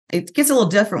 Even with, it gets a little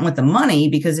different with the money,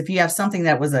 because if you have something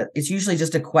that it's usually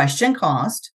just a question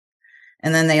cost,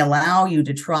 and then they allow you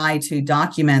to try to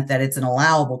document that it's an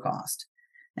allowable cost.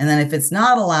 And then if it's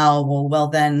not allowable, well,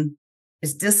 then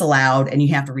it's disallowed and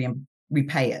you have to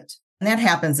repay it. And that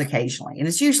happens occasionally. And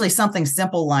it's usually something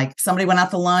simple like somebody went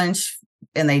out to lunch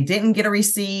and they didn't get a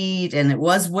receipt, and it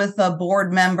was with a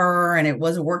board member and it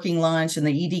was a working lunch and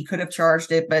the ED could have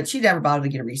charged it, but she never bothered to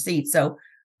get a receipt. So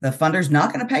the funder's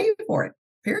not going to pay you for it,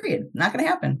 period. Not going to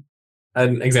happen.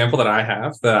 an example that I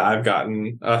have that I've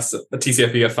gotten us a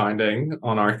TCFE finding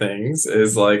on our things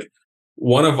is like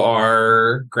one of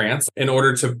our grants, in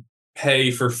order to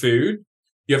pay for food,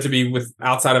 you have to be with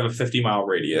outside of a 50-mile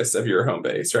radius of your home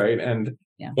base, right? And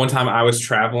one time I was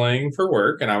traveling for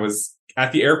work and I was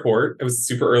at the airport. It was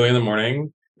super early in the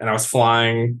morning and I was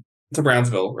flying to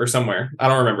Brownsville or somewhere. I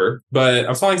don't remember, but I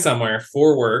was flying somewhere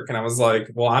for work and I was like,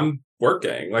 well, I'm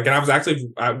working. Like, and I was actually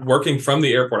working from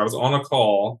the airport. I was on a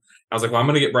call. I was like, well, I'm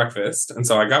going to get breakfast. And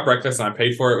so I got breakfast and I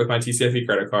paid for it with my TCFE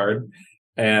credit card.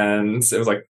 And it was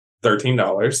like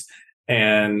 $13.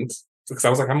 And because I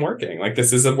was like, I'm working. Like,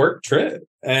 this is a work trip.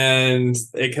 And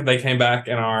they came back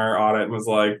in our audit and was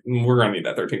like, we're going to need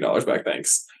that $13 back.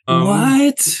 Thanks.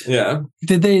 What? Yeah.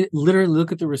 Did they literally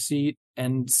look at the receipt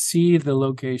and see the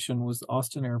location was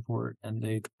Austin Airport and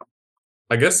they...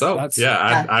 I guess so.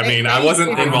 I mean, I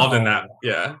wasn't involved in that.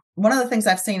 Yeah. One of the things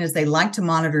I've seen is they like to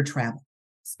monitor travel,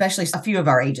 especially a few of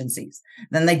our agencies.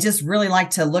 Then they just really like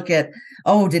to look at,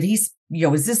 oh, did he,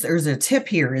 is this, there's a tip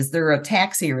here? Is there a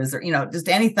tax here? Is there, just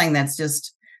anything that's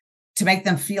just to make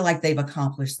them feel like they've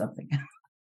accomplished something.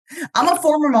 I'm a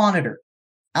former monitor.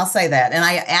 I'll say that. And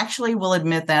I actually will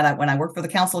admit that when I worked for the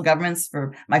Council of Governments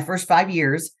for my first 5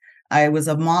 years, I was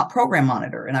a program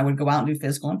monitor and I would go out and do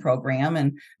fiscal and program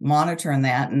and monitor and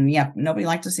that. And nobody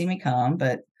liked to see me come,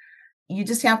 but you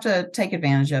just have to take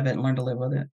advantage of it and learn to live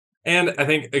with it. And I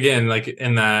think, again, like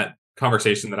in that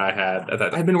conversation that I had,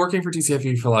 I'd been working for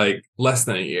TCFE for like less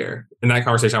than a year. In that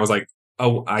conversation, I was like,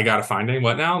 oh, I got a finding.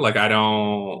 What now? Like,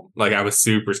 I was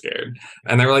super scared.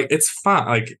 And they were like, it's fine.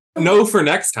 Like, no, for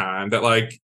next time that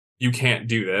like, you can't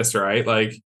do this, right?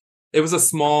 Like, it was a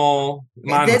small.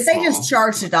 They just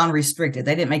charged it unrestricted.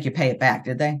 They didn't make you pay it back,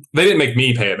 did they? They didn't make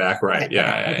me pay it back, right?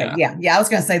 Okay. Yeah. I was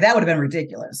going to say that would have been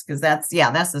ridiculous because that's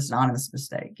just an honest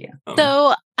mistake. Yeah.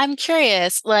 So I'm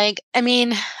curious. Like, I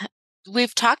mean,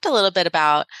 we've talked a little bit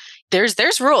about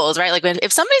there's rules, right? Like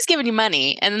if somebody's giving you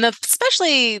money, and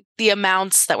especially the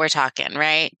amounts that we're talking,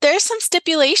 right? There's some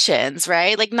stipulations,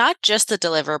 right? Like not just the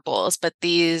deliverables, but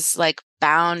these like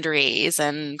boundaries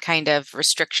and kind of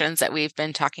restrictions that we've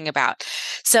been talking about.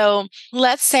 So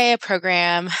let's say a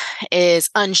program is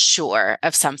unsure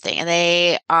of something and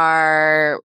they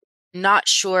are not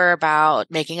sure about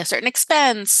making a certain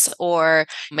expense, or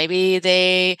maybe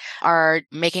they are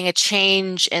making a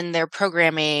change in their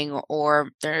programming or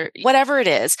their whatever it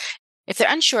is. If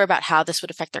they're unsure about how this would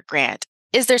affect their grant,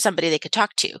 is there somebody they could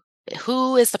talk to?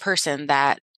 Who is the person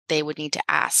that they would need to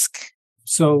ask?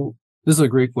 So this is a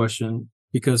great question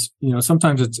because,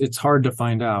 sometimes it's hard to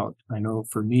find out. I know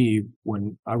for me,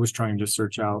 when I was trying to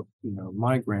search out,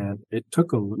 my grant, it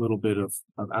took a little bit of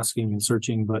asking and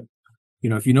searching, but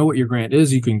if you know what your grant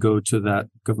is, you can go to that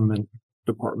government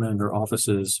department or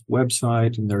office's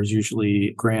website, and there's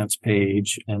usually grants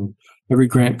page, and every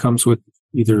grant comes with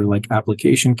either like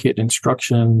application kit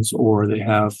instructions, or they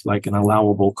have like an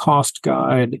allowable cost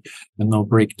guide, and they'll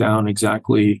break down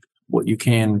exactly what you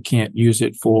can and can't use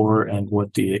it for and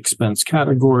what the expense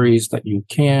categories that you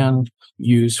can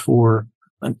use for.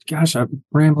 And gosh, I'm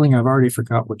rambling. I've already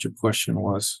forgot what your question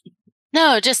was.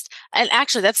 No, and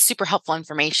actually that's super helpful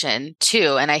information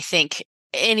too. And I think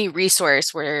any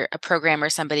resource where a program or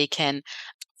somebody can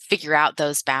figure out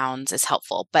those bounds is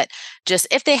helpful. But just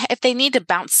if they need to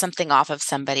bounce something off of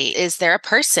somebody, is there a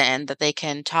person that they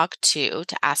can talk to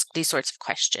ask these sorts of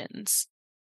questions?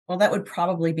 Well, that would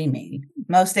probably be me.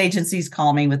 Most agencies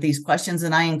call me with these questions,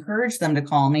 and I encourage them to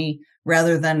call me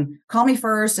rather than call me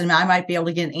first, and I might be able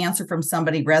to get an answer from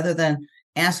somebody rather than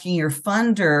asking your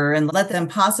funder and let them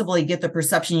possibly get the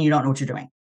perception you don't know what you're doing.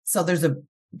 So there's a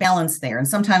balance there. And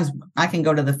sometimes I can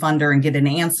go to the funder and get an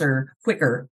answer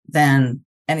quicker than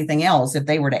anything else if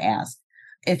they were to ask.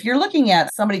 If you're looking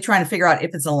at somebody trying to figure out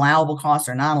if it's allowable cost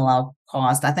or not allowable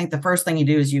cost, I think the first thing you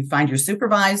do is you find your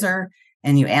supervisor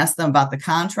and you ask them about the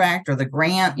contract or the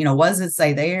grant. What does it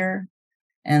say there?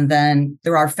 And then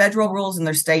there are federal rules and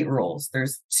there's state rules.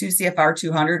 There's 2 CFR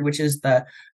 200, which is the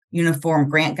uniform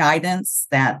grant guidance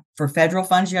that for federal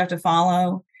funds you have to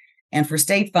follow. And for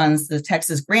state funds, the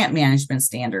Texas grant management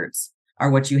standards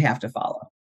are what you have to follow.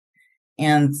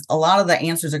 And a lot of the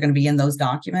answers are going to be in those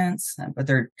documents, but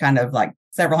they're kind of like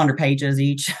several hundred pages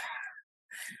each.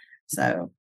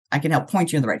 So I can help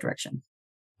point you in the right direction.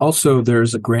 Also,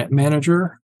 there's a grant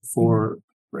manager for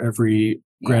every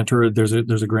grantor. There's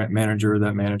a grant manager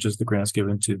that manages the grants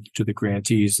given to the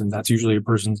grantees, and that's usually a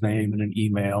person's name and an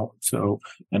email. So,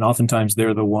 and oftentimes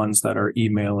they're the ones that are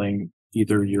emailing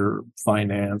either your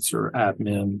finance or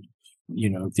admin,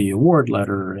 the award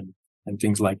letter and and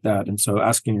things like that. And so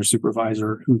asking your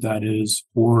supervisor who that is,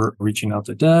 or reaching out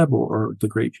to Deb or the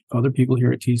great other people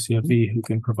here at TCFV who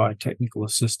can provide technical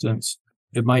assistance.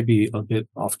 It might be a bit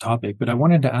off topic, but I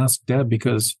wanted to ask Deb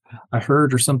because I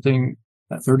heard or something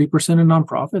that 30% of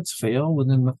nonprofits fail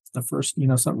within the first,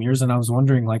 some years. And I was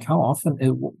wondering, like, how often,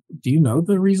 do you know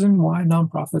the reason why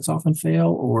nonprofits often fail,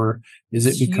 or is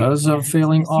it because of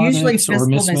failing audits or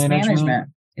mismanagement?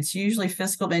 It's usually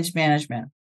fiscal mismanagement.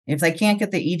 If they can't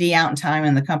get the ED out in time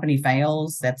and the company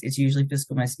fails, it's usually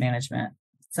fiscal mismanagement.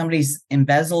 Somebody's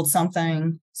embezzled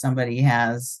something. Somebody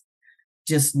has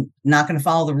just not going to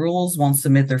follow the rules, won't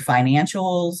submit their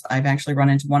financials. I've actually run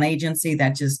into one agency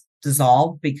that just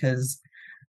dissolved because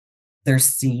their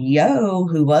CEO,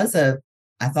 who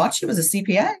I thought she was a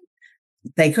CPA,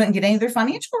 they couldn't get any of their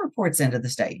financial reports into the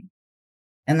state.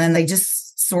 And then they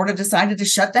just sort of decided to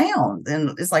shut down.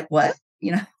 And it's like, what?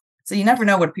 So you never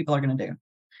know what people are going to do.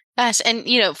 Gosh.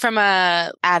 And, from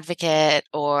a advocate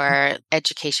or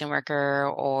education worker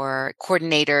or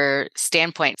coordinator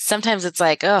standpoint, sometimes it's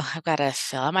like, oh, I've got to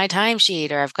fill out my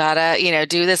timesheet, or I've got to,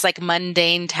 do this like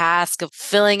mundane task of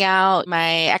filling out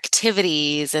my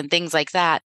activities and things like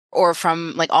that. Or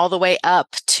from like all the way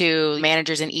up to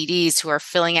managers and EDs who are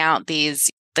filling out these,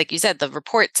 like you said, the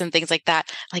reports and things like that.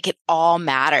 Like it all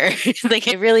matters. Like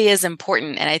it really is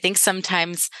important. And I think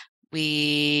sometimes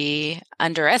we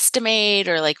underestimate,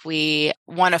 or like we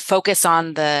want to focus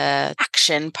on the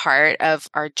action part of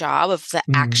our job, of the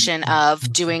action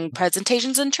of doing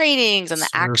presentations and trainings, and the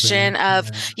action of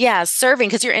serving,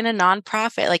 because you're in a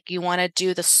nonprofit, like you want to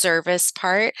do the service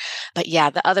part. But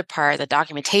the other part, the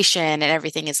documentation and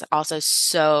everything, is also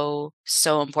so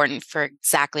important for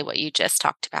exactly what you just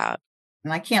talked about.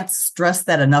 And I can't stress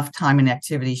that enough, time and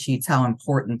activity sheets, how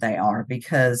important they are,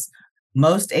 because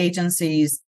most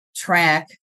agencies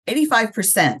track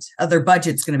 85% of their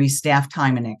budget's going to be staff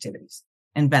time and activities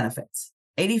and benefits.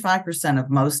 85% of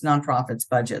most nonprofits'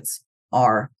 budgets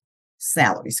are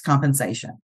salaries,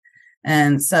 compensation.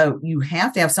 And so you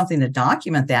have to have something to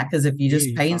document that, because if you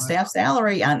just pay in staff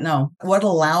salary, I don't know, what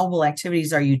allowable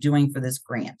activities are you doing for this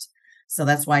grant? So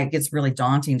that's why it gets really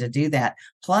daunting to do that.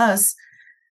 Plus,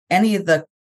 any of the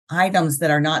items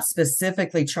that are not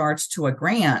specifically charged to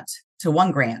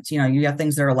one grant, you have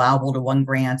things that are allowable to one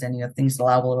grant and you have things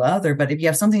allowable to other. But if you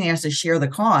have something that has to share the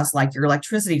cost, like your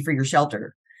electricity for your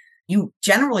shelter, you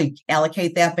generally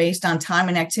allocate that based on time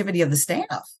and activity of the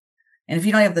staff. And if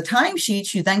you don't have the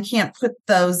timesheets, you then can't put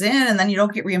those in, and then you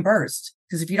don't get reimbursed,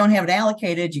 because if you don't have it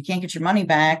allocated, you can't get your money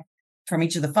back from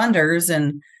each of the funders.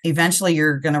 And eventually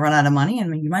you're going to run out of money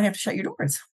and you might have to shut your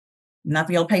doors, not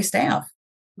be able to pay staff.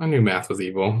 I knew math was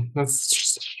evil. That's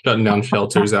just shutting down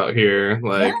shelters out here.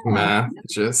 Like math,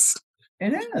 just.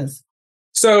 It is.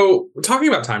 So talking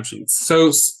about timesheets.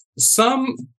 So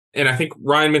some, and I think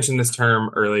Ryan mentioned this term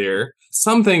earlier,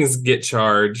 some things get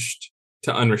charged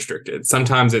to unrestricted.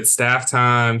 Sometimes it's staff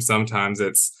time. Sometimes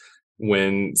it's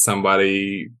when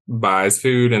somebody buys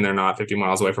food and they're not 50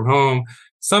 miles away from home.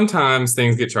 Sometimes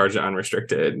things get charged to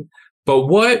unrestricted. But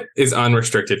what is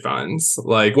unrestricted funds?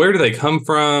 Like, where do they come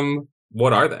from?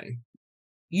 What are they?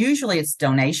 Usually it's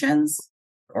donations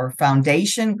or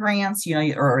foundation grants,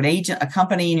 or a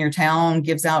company in your town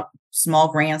gives out small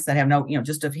grants that have no,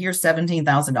 just here's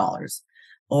 $17,000,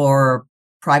 or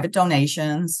private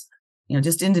donations,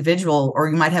 just individual, or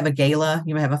you might have a gala,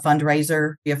 you might have a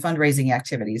fundraiser, you have fundraising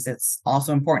activities. It's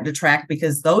also important to track,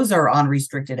 because those are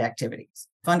unrestricted activities.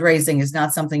 Fundraising is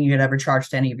not something you'd ever charge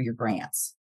to any of your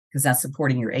grants, because that's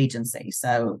supporting your agency.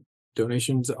 So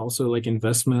donations, also like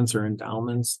investments or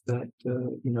endowments that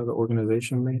the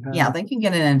organization may have. Yeah, they can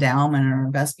get an endowment or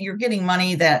investment. You're getting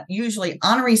money that usually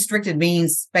unrestricted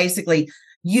means basically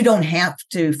you don't have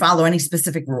to follow any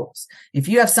specific rules. If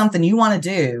you have something you want to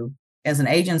do as an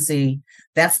agency,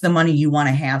 that's the money you want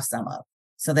to have some of,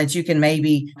 so that you can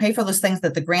maybe pay for those things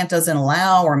that the grant doesn't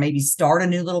allow, or maybe start a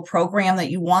new little program that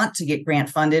you want to get grant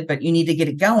funded, but you need to get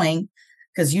it going,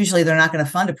 because usually they're not going to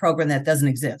fund a program that doesn't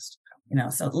exist.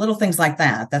 So little things like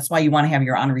that. That's why you want to have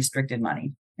your unrestricted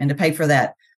money, and to pay for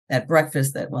that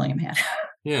breakfast that William had.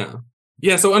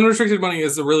 Yeah. So unrestricted money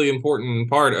is a really important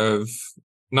part of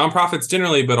nonprofits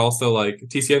generally, but also like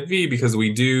TCFV, because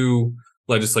we do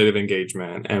legislative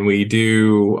engagement and we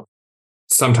do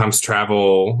sometimes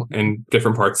travel in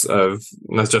different parts of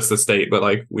not just the state, but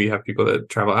like we have people that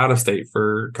travel out of state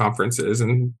for conferences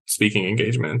and speaking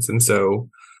engagements. And so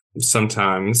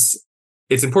sometimes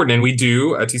it's important. And we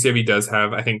do, TCFV does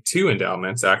have, I think, 2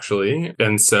 endowments actually.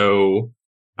 And so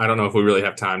I don't know if we really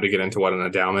have time to get into what an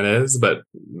endowment is, but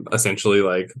essentially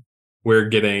like we're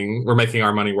making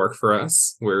our money work for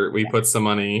us. We put some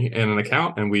money in an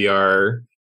account and we are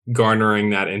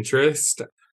garnering that interest.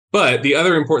 But the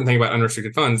other important thing about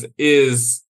unrestricted funds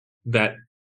is that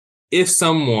if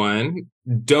someone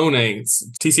donates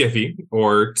TCFE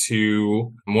or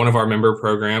to one of our member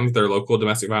programs, their local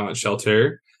domestic violence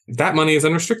shelter, that money is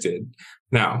unrestricted.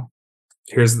 Now,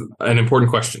 here's an important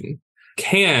question.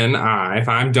 Can I, if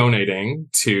I'm donating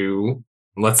to,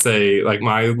 let's say, like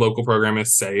my local program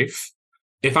is SAFE,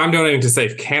 if I'm donating to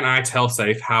SAFE, can I tell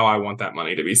SAFE how I want that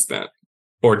money to be spent?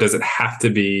 Or does it have to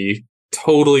be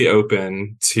totally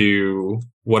open to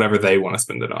whatever they want to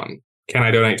spend it on? Can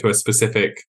I donate to a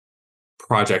specific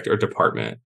project or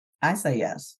department? I say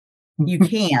yes. You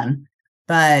can,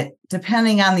 but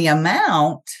depending on the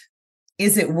amount,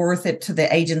 is it worth it to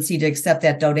the agency to accept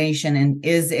that donation? And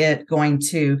is it going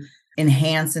to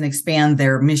enhance and expand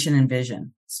their mission and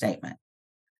vision statement?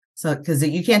 So, because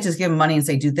you can't just give them money and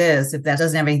say, do this, if that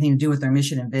doesn't have anything to do with their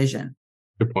mission and vision.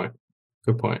 Good point.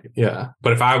 Yeah.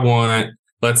 But if I want,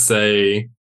 let's say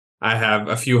I have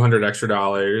a few $100 extra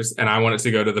and I want it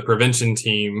to go to the prevention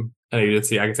team, an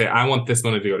agency, I can say, I want this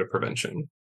money to go to prevention.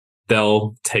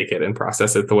 They'll take it and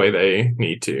process it the way they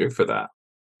need to for that.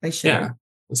 They should. Yeah.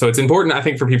 So it's important, I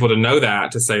think, for people to know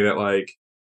that, to say that, like,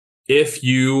 if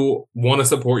you want to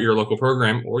support your local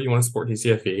program or you want to support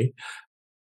TCFE,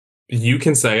 you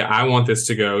can say, I want this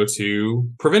to go to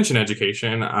prevention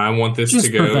education. I want this just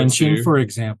to go prevention, to, for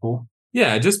example.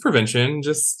 Yeah, just prevention.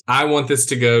 Just, I want this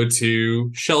to go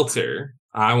to shelter.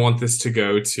 I want this to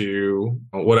go to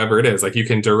whatever it is. Like, you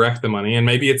can direct the money, and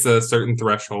maybe it's a certain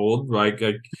threshold, like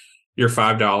your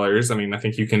 $5. I mean, I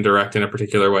think you can direct in a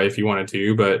particular way if you wanted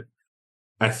to, but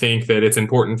I think that it's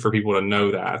important for people to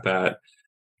know that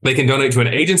they can donate to an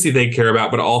agency they care about,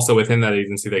 but also within that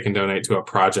agency, they can donate to a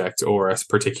project or a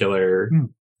particular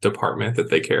department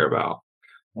that they care about.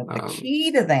 The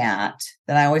key to that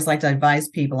I always like to advise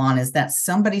people on is that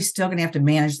somebody's still going to have to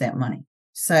manage that money.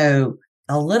 So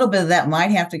a little bit of that might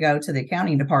have to go to the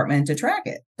accounting department to track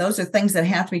it. Those are things that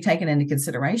have to be taken into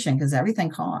consideration because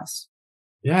everything costs.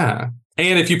 Yeah.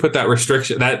 And if you put that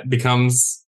restriction, that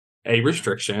becomes a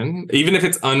restriction, even if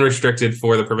it's unrestricted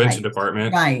for the prevention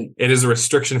department, it is a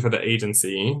restriction for the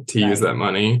agency to use that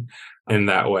money in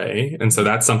that way. And so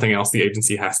that's something else the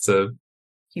agency has to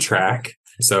track.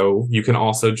 So you can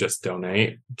also just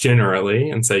donate generally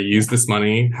and say, use this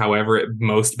money however it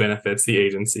most benefits the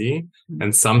agency.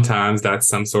 And sometimes that's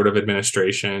some sort of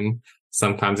administration.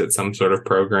 Sometimes it's some sort of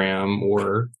program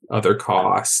or other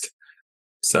cost.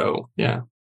 So, yeah.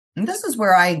 And this is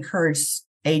where I encourage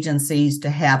agencies to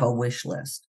have a wish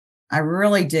list. I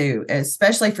really do,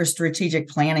 especially for strategic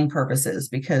planning purposes,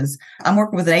 because I'm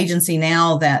working with an agency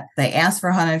now that they asked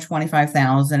for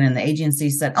 $125,000 and the agency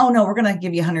said, oh no, we're going to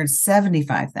give you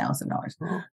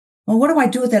 $175,000. Well, what do I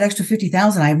do with that extra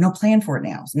 $50,000? I have no plan for it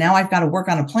now. So now I've got to work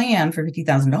on a plan for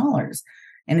 $50,000.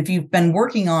 And if you've been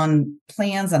working on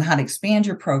plans on how to expand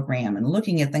your program and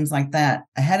looking at things like that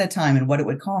ahead of time and what it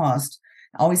would cost,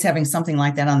 always having something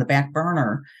like that on the back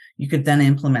burner, you could then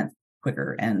implement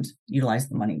quicker and utilize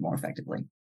the money more effectively.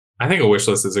 I think a wish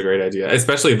list is a great idea,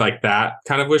 especially like that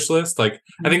kind of wish list. Like,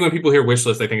 I think when people hear wish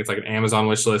list, they think it's like an Amazon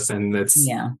wish list, and it's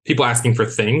people asking for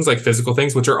things like physical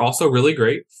things, which are also really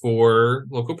great for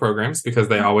local programs because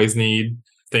they always need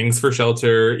things for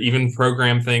shelter, even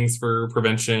program things for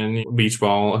prevention, beach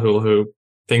ball, hula hoop,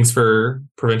 things for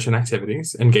prevention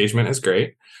activities. Engagement is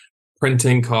great.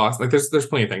 Printing costs, like there's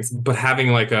plenty of things, but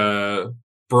having like a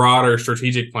broader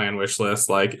strategic plan wish list,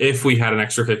 like if we had an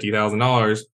extra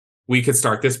 $50,000, we could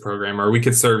start this program, or we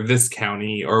could serve this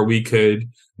county, or we could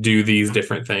do these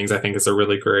different things, I think is a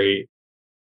really great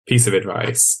piece of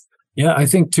advice. Yeah, I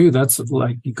think too, that's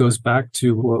like, it goes back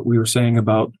to what we were saying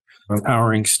about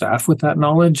empowering staff with that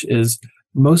knowledge. Is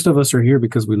most of us are here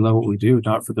because we love what we do,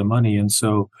 not for the money. And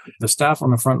so the staff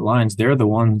on the front lines, they're the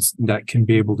ones that can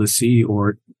be able to see,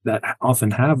 or that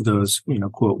often have those,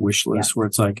 quote, wish lists where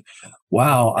it's like,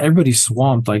 wow, everybody's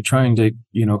swamped, like trying to,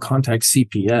 contact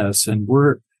CPS, and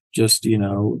we're just,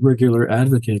 regular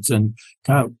advocates. And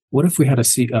God, what if we had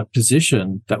a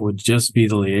position that would just be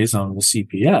the liaison with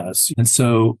CPS? And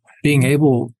so being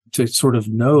able to sort of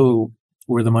know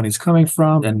where the money's coming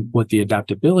from and what the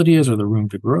adaptability is, or the room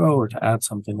to grow or to add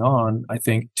something on, I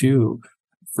think too,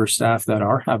 for staff that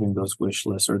are having those wish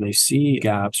lists, or they see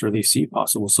gaps, or they see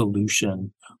possible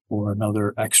solution, or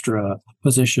another extra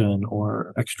position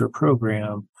or extra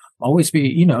program, always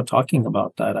be, talking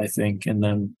about that, I think, and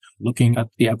then looking at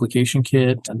the application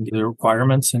kit and the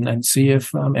requirements and see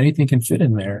if anything can fit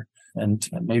in there and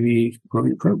maybe grow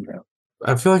your program.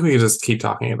 I feel like we could just keep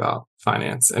talking about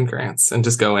finance and grants and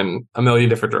just go in a million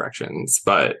different directions,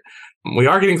 but we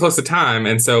are getting close to time.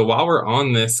 And so while we're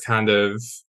on this kind of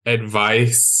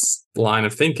advice line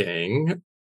of thinking,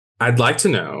 I'd like to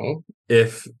know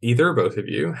if either or both of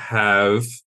you have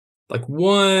like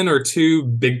one or two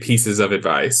big pieces of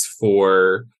advice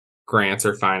for grants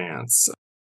or finance.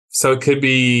 So it could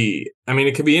be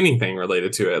anything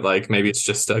related to it. Like maybe it's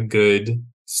just a good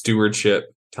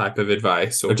stewardship type of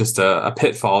advice or just a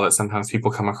pitfall that sometimes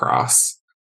people come across.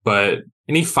 But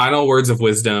any final words of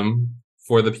wisdom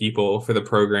for the people, for the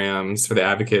programs, for the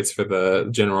advocates, for the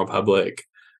general public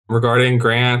regarding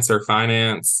grants or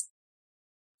finance?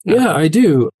 Yeah, I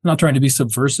do. I'm not trying to be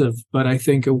subversive, but I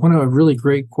think a really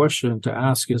great question to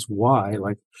ask is why?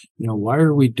 Like, why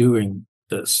are we doing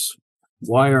this?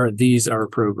 Why are these our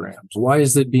programs? Why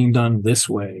is it being done this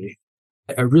way?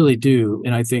 I really do.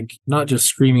 And I think not just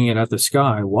screaming it at the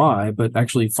sky, why, but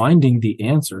actually finding the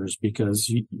answers, because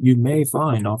you may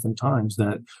find oftentimes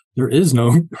that there is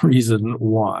no reason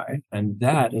why. And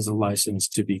that is a license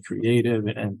to be creative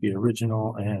and be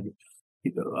original and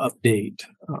update.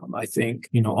 I think,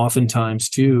 oftentimes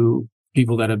too,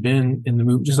 people that have been in the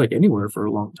movement, just like anywhere for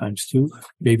a long time too,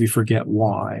 maybe forget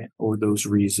why or those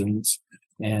reasons.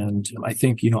 And I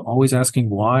think, always asking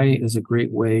why is a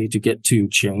great way to get to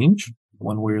change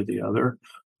one way or the other.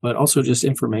 But also just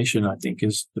information, I think,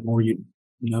 is the more you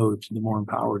know, the more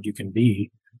empowered you can be.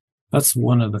 That's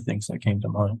one of the things that came to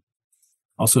mind.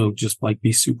 Also, just like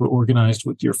be super organized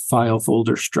with your file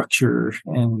folder structure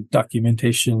and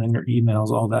documentation and your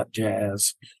emails, all that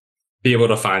jazz. Be able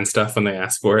to find stuff when they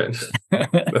ask for it.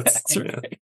 That's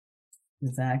right.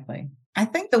 Exactly. I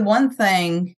think the one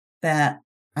thing that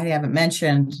I haven't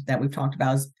mentioned that we've talked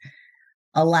about is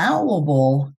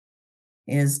allowable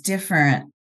is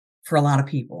different for a lot of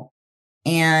people.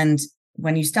 And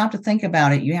when you stop to think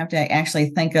about it, you have to actually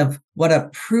think of what a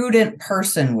prudent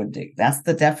person would do. That's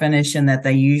the definition that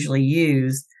they usually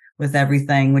use with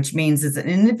everything, which means it's an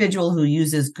individual who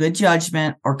uses good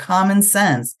judgment or common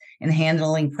sense in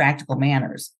handling practical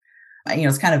matters.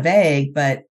 It's kind of vague,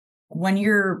 but when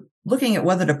you're looking at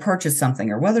whether to purchase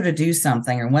something or whether to do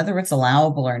something or whether it's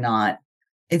allowable or not,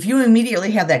 if you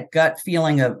immediately have that gut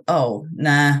feeling of, oh,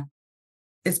 nah,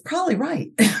 it's probably right.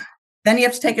 Then you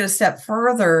have to take it a step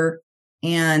further.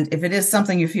 And if it is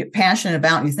something you feel passionate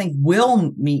about and you think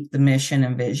will meet the mission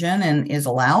and vision and is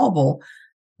allowable,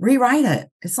 rewrite it.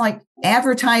 It's like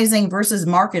advertising versus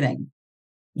marketing.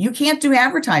 You can't do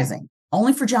advertising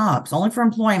only for jobs, only for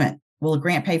employment. Will a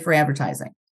grant pay for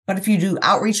advertising? But if you do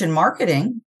outreach and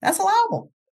marketing, that's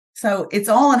allowable. So it's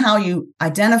all in how you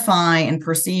identify and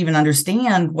perceive and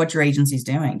understand what your agency's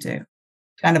doing too.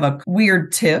 Kind of a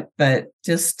weird tip, but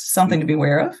just something to be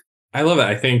aware of. I love it.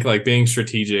 I think like being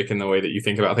strategic in the way that you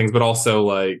think about things, but also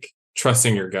like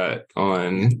trusting your gut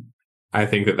I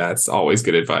think that that's always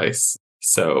good advice.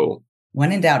 So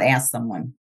when in doubt, ask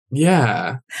someone.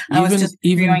 Yeah. I was just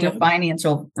reviewing a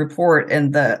financial report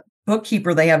and the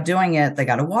bookkeeper they have doing it, they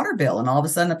got a water bill. And all of a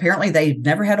sudden, apparently they've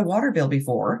never had a water bill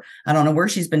before. I don't know where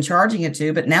she's been charging it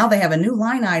to, but now they have a new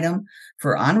line item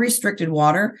for unrestricted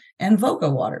water and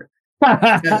VOCA water.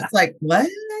 It's like, what?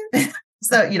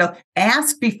 So,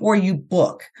 ask before you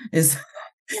book is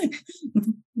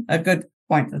a good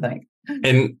point to think.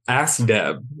 And ask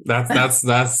Deb.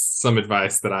 That's some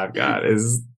advice that I've got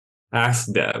is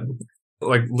ask Deb.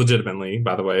 Like legitimately,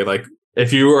 by the way, like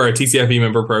if you are a TCFE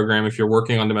member program, if you're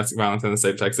working on domestic violence in the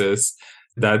state of Texas,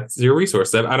 that's your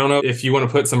resource. I don't know if you want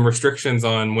to put some restrictions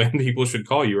on when people should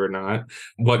call you or not,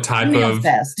 what type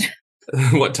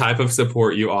of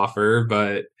support you offer,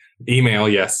 but email,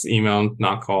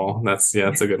 not call. That's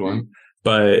a good one.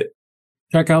 But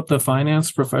check out the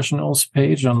finance professionals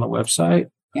page on the website.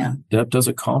 Yeah. Deb does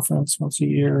a conference once a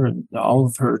year and all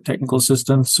of her technical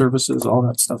assistance services, all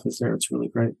that stuff is there. It's really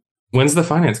great. When's the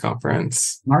finance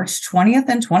conference? March 20th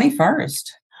and 21st.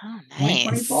 Oh, nice.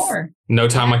 2024. No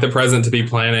time like the present to be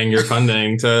planning your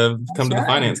funding to come to the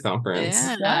finance conference.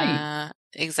 Yeah,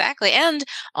 exactly. And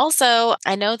also,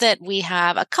 I know that we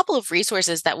have a couple of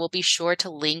resources that we'll be sure to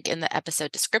link in the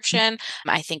episode description.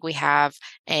 I think we have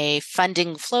a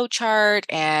funding flowchart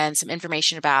and some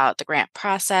information about the grant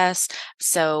process.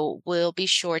 So we'll be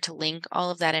sure to link all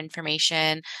of that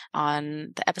information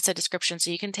on the episode description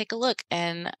so you can take a look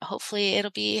and hopefully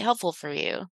it'll be helpful for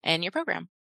you and your program.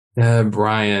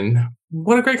 Brian,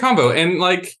 what a great combo. And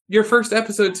like your first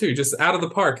episode too, just out of the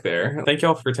park there. Thank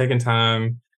y'all for taking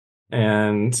time.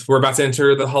 And we're about to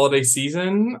enter the holiday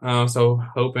season. So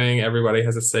hoping everybody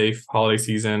has a safe holiday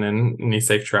season and any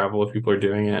safe travel if people are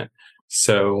doing it.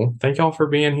 So thank y'all for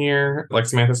being here. Like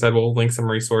Samantha said, we'll link some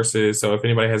resources. So if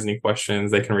anybody has any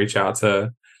questions, they can reach out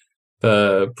to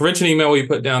the prevention email we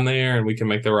put down there and we can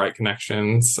make the right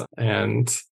connections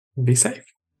and be safe.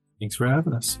 Thanks for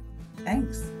having us.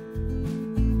 Thanks.